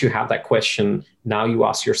 Now, once you have that question, now you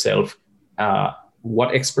ask yourself,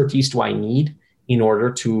 what expertise do I need in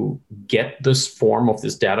order to get this form of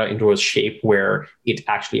this data into a shape where it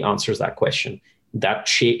actually answers that question? That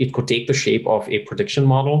shape, it could take the shape of a prediction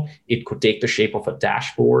model, it could take the shape of a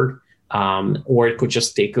dashboard, or it could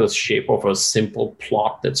just take the shape of a simple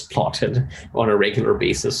plot that's plotted on a regular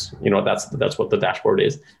basis. That's what the dashboard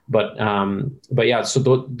is. But yeah,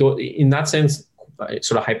 so in that sense,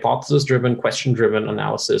 sort of hypothesis-driven, question-driven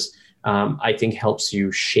analysis, I think helps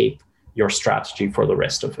you shape your strategy for the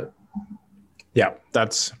rest of it. Yeah,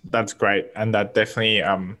 that's great, and that definitely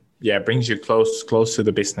brings you close to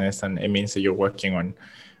the business, and it means that you're working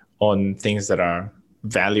on things that are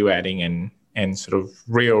value adding and sort of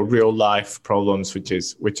real life problems, which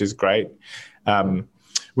is great.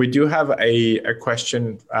 We do have a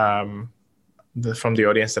question from the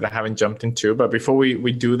audience that I haven't jumped into. But before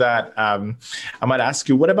we do that, I might ask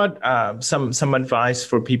you, what about some advice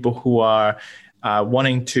for people who are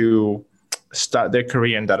wanting to start their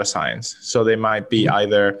career in data science? So they might be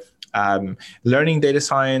either learning data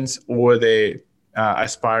science, or they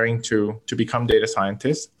aspiring to become data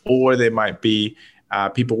scientists, or they might be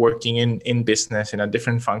people working in business in a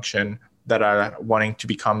different function that are wanting to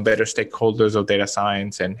become better stakeholders of data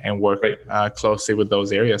science and work closely with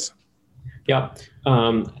those areas. Yeah,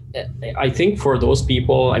 I think for those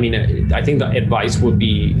people, I mean, I think the advice would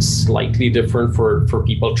be slightly different for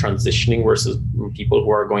people transitioning versus people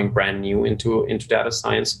who are going brand new into data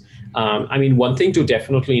science. I mean, one thing to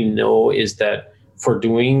definitely know is that for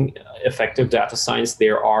doing effective data science,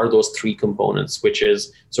 there are those three components, which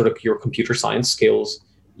is sort of your computer science skills,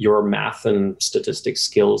 your math and statistics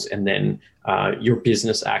skills, and then your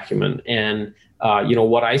business acumen. And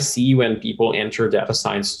what I see when people enter data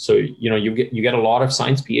science, so you get a lot of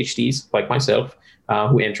science PhDs like myself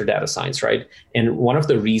who enter data science, right? And one of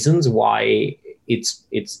the reasons why it's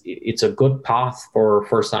a good path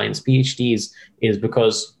for science PhDs is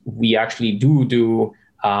because we actually do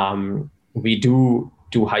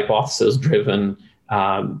hypothesis driven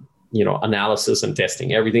analysis and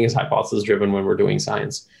testing. Everything is hypothesis driven when we're doing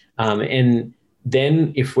science. And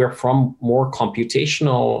then if we're from more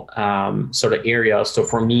computational sort of areas, so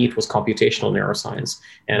for me, it was computational neuroscience.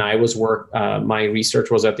 And my research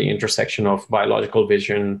was at the intersection of biological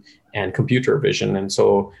vision and computer vision. And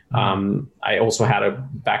so I also had a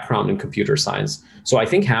background in computer science. So I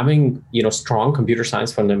think having, strong computer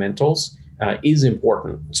science fundamentals is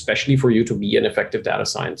important, especially for you to be an effective data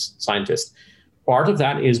scientist. Part of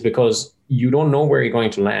that is because you don't know where you're going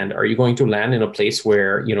to land. Are you going to land in a place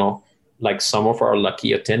where, like some of our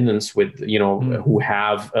lucky attendants with, who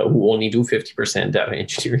only do 50% data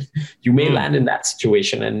engineering? You may land in that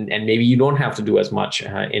situation, and maybe you don't have to do as much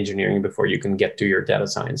engineering before you can get to your data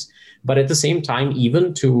science. But at the same time,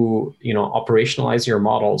 even to, operationalize your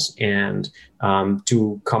models and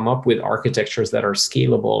to come up with architectures that are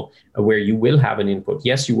scalable, where you will have an input.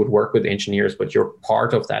 Yes, you would work with engineers, but you're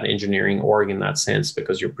part of that engineering org in that sense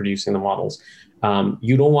because you're producing the models.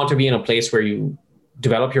 You don't want to be in a place where you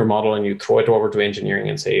develop your model and you throw it over to engineering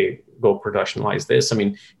and say, go productionalize this. I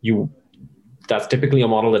mean, that's typically a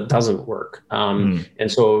model that doesn't work.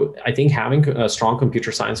 And so I think having strong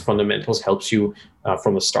computer science fundamentals helps you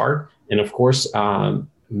from the start. And of course,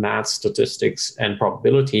 math, statistics, and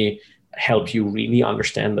probability help you really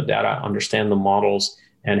understand the data, understand the models,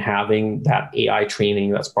 and having that AI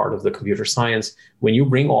training that's part of the computer science. When you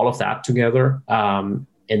bring all of that together,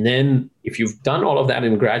 and then if you've done all of that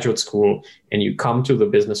in graduate school and you come to the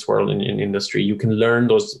business world and in industry, you can learn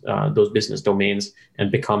those business domains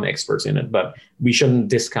and become experts in it. But we shouldn't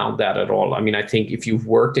discount that at all. I mean, I think if you've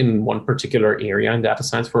worked in one particular area in data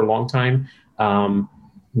science for a long time,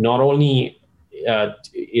 not only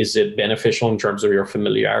is it beneficial in terms of your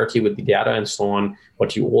familiarity with the data and so on,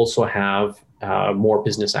 but you also have more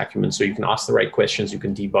business acumen. So you can ask the right questions, you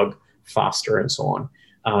can debug faster and so on.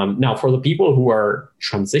 Now, for the people who are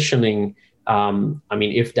transitioning, I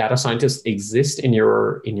mean, if data scientists exist in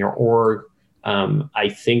your org, I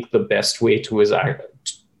think the best way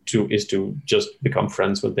is to just become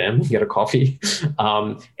friends with them, get a coffee,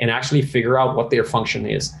 and actually figure out what their function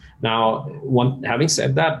is. Now, having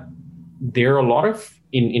said that, there are a lot of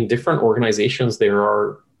in different organizations, there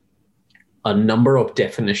are a number of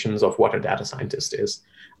definitions of what a data scientist is.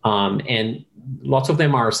 And lots of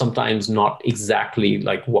them are sometimes not exactly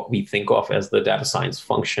like what we think of as the data science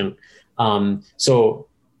function. So,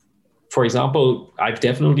 for example, I've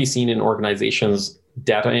definitely seen in organizations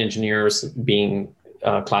data engineers being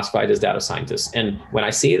classified as data scientists. And when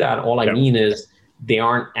I say that, all I mean is they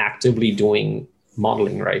aren't actively doing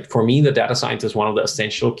modeling, right? For me, the data scientist, one of the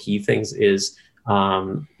essential key things is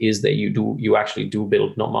that you actually do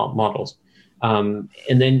build models. And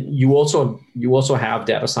then you also have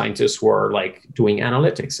data scientists who are like doing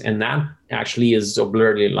analytics, and that actually is a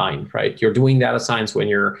blurry line, right? You're doing data science when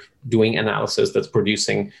you're doing analysis that's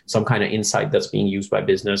producing some kind of insight that's being used by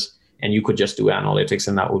business, and you could just do analytics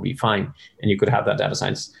and that would be fine, and you could have that data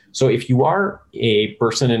science. So if you are a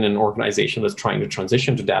person in an organization that's trying to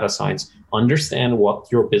transition to data science, understand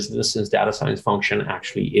what your business's data science function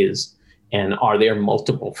actually is, and are there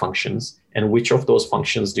multiple functions, and which of those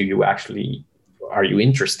functions are you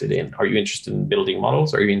interested in? Are you interested in building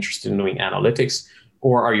models? Are you interested in doing analytics?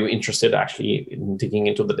 Or are you interested actually in digging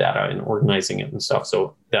into the data and organizing it and stuff?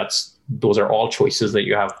 So those are all choices that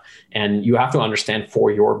you have. And you have to understand for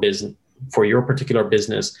your business, for your particular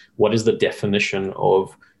business, what is the definition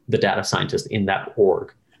of the data scientist in that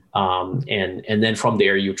org? And then from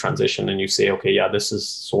there you transition and you say, okay, yeah, this is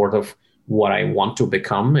sort of what I want to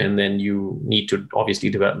become. And then you need to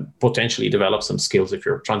obviously potentially develop some skills if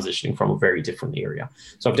you're transitioning from a very different area.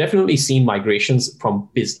 So I've definitely seen migrations from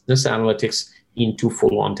business analytics into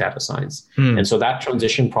full-on data science. And so that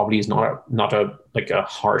transition probably is not a like a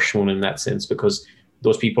harsh one in that sense, because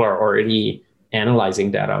those people are already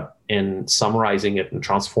analyzing data and summarizing it and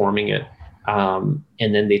transforming it. And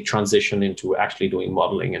then they transition into actually doing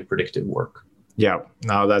modeling and predictive work. Yeah,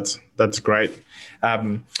 no, that's great.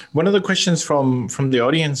 One of the questions from the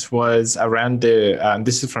audience was around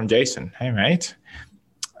this is from Jason. Hey, mate.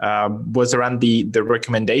 Was around the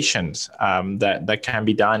recommendations that can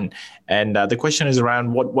be done. And the question is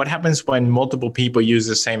around what happens when multiple people use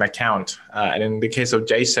the same account. And in the case of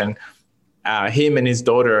Jason, him and his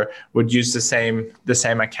daughter would use the same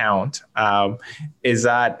account. Is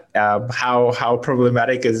that how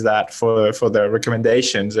problematic is that for the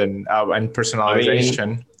recommendations and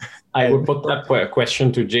personalization? I would put that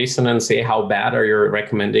question to Jason and say, how bad are your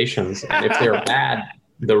recommendations? And if they're bad,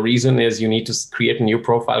 the reason is you need to create a new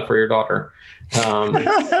profile for your daughter. So,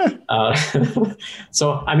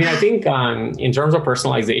 I mean, I think in terms of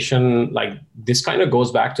personalization, like this kind of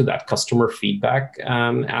goes back to that customer feedback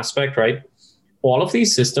aspect, right? All of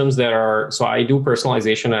these systems that are, so I do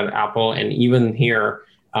personalization at Apple, and even here,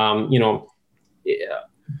 the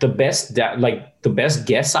best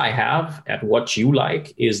guess I have at what you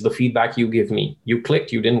like is the feedback you give me. You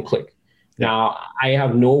clicked, you didn't click. Now, I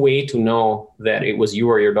have no way to know that it was you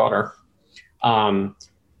or your daughter.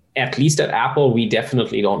 At least at Apple, we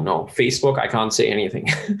definitely don't know. Facebook, I can't say anything.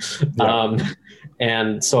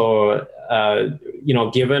 And so,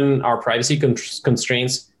 given our privacy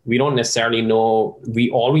constraints, we don't necessarily know.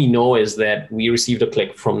 All we know is that we received a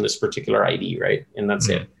click from this particular ID, right? And that's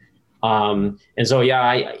it. And so,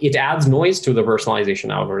 it adds noise to the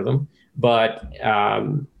personalization algorithm. But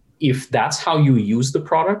if that's how you use the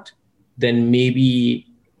product, then maybe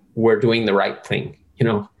we're doing the right thing,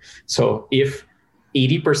 So if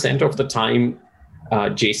 80% of the time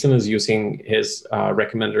Jason is using his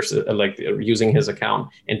recommenders, like using his account,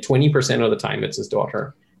 and 20% of the time it's his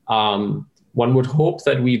daughter, one would hope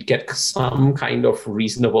that we'd get some kind of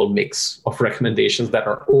reasonable mix of recommendations that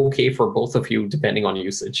are okay for both of you, depending on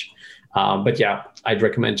usage. But yeah, I'd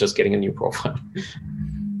recommend just getting a new profile.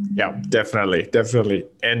 Yeah, definitely.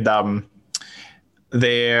 And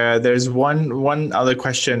there's one other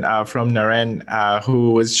question from Naren,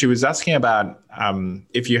 she was asking about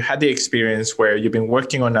if you had the experience where you've been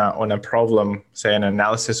working on a problem, say an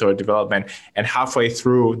analysis or a development, and halfway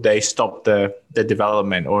through they stop the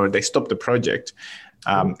development or they stop the project,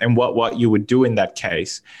 and what you would do in that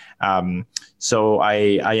case. So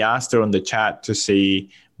I asked her on the chat to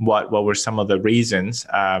see what were some of the reasons,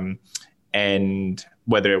 and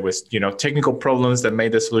whether it was technical problems that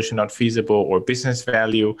made the solution not feasible or business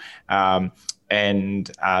value.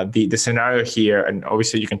 And the scenario here, and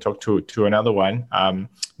obviously you can talk to another one.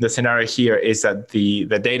 The scenario here is that the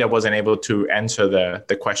data wasn't able to answer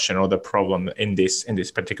the question or the problem in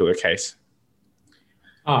this particular case.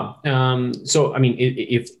 So I mean,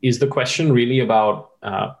 is the question really about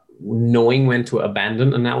knowing when to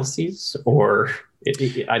abandon analyses, or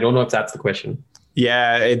I don't know if that's the question.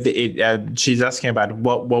 Yeah, she's asking about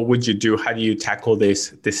what would you do? How do you tackle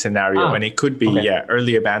this scenario? And it could be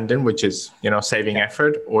early abandon, which is saving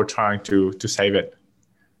effort, or trying to save it.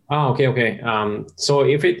 Okay. So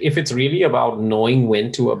if it's really about knowing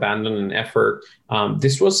when to abandon an effort,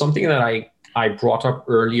 this was something that I brought up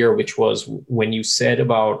earlier, which was when you said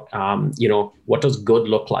about what does good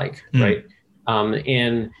look like, right?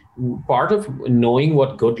 And part of knowing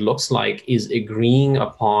what good looks like is agreeing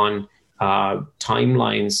upon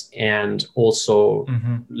timelines and also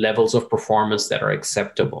levels of performance that are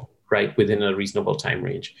acceptable, right, within a reasonable time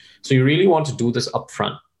range. So you really want to do this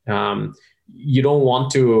upfront. You don't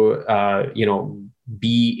want to,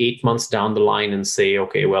 be 8 months down the line and say,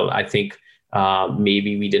 okay, well, I think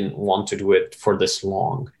maybe we didn't want to do it for this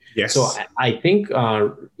long. Yes. So I think,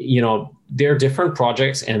 there are different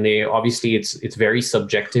projects, and obviously it's very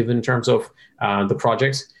subjective in terms of the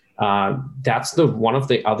projects. That's one of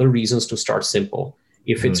the other reasons to start simple.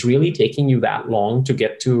 If it's really taking you that long to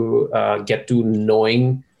get to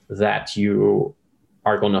knowing that you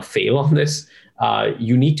are going to fail on this,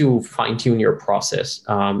 you need to fine tune your process.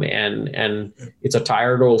 And it's a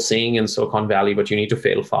tired old saying in Silicon Valley, but you need to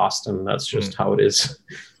fail fast, and that's just how it is.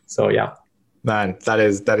 So yeah. Man, that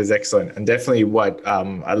is excellent, and definitely what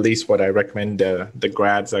at least what I recommend the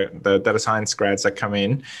grads, the data science grads that come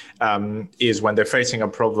in, is when they're facing a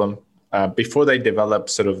problem, before they develop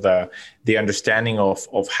sort of the understanding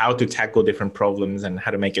of how to tackle different problems and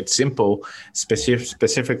how to make it simple,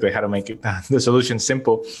 specifically how to make the solution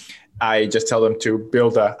simple, I just tell them to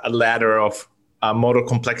build a ladder of model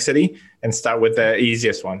complexity and start with the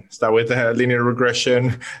easiest one. Start with a linear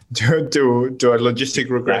regression, do a logistic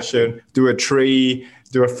regression, do a tree,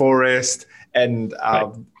 do a forest, and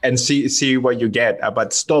see what you get.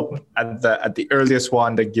 But stop at the earliest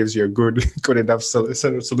one that gives you a good enough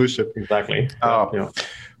solution. Exactly.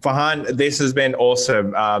 Farhan, this has been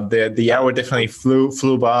awesome. The hour definitely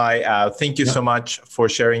flew by. Thank you so much for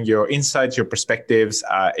sharing your insights, your perspectives.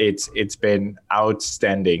 It's been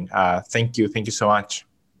outstanding. Thank you so much.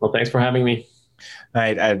 Well, thanks for having me.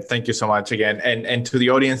 Right, thank you so much again. And to the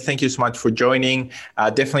audience, thank you so much for joining.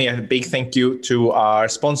 Definitely a big thank you to our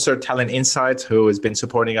sponsor, Talent Insights, who has been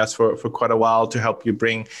supporting us for quite a while to help you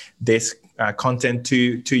bring this content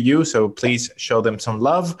to you. So please show them some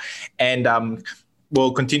love. And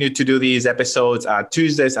we'll continue to do these episodes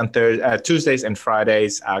Tuesdays and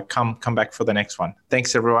Fridays. Come back for the next one.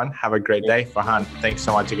 Thanks, everyone. Have a great day. Farhan, thanks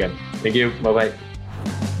so much again. Thank you. Bye-bye.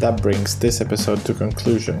 That brings this episode to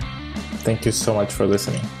conclusion. Thank you so much for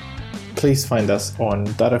listening. Please find us on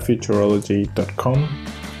datafuturology.com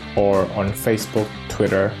or on Facebook,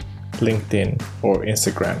 Twitter, LinkedIn, or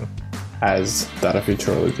Instagram as Data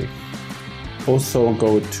Futurology. Also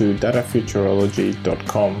go to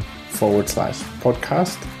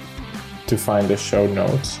datafuturology.com/podcast to find the show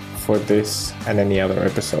notes for this and any other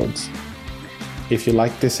episodes. If you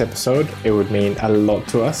like this episode, it would mean a lot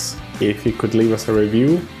to us if you could leave us a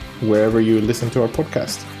review wherever you listen to our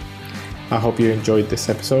podcast. I hope you enjoyed this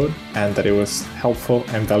episode and that it was helpful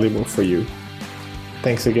and valuable for you.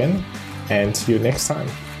 Thanks again, and see you next time.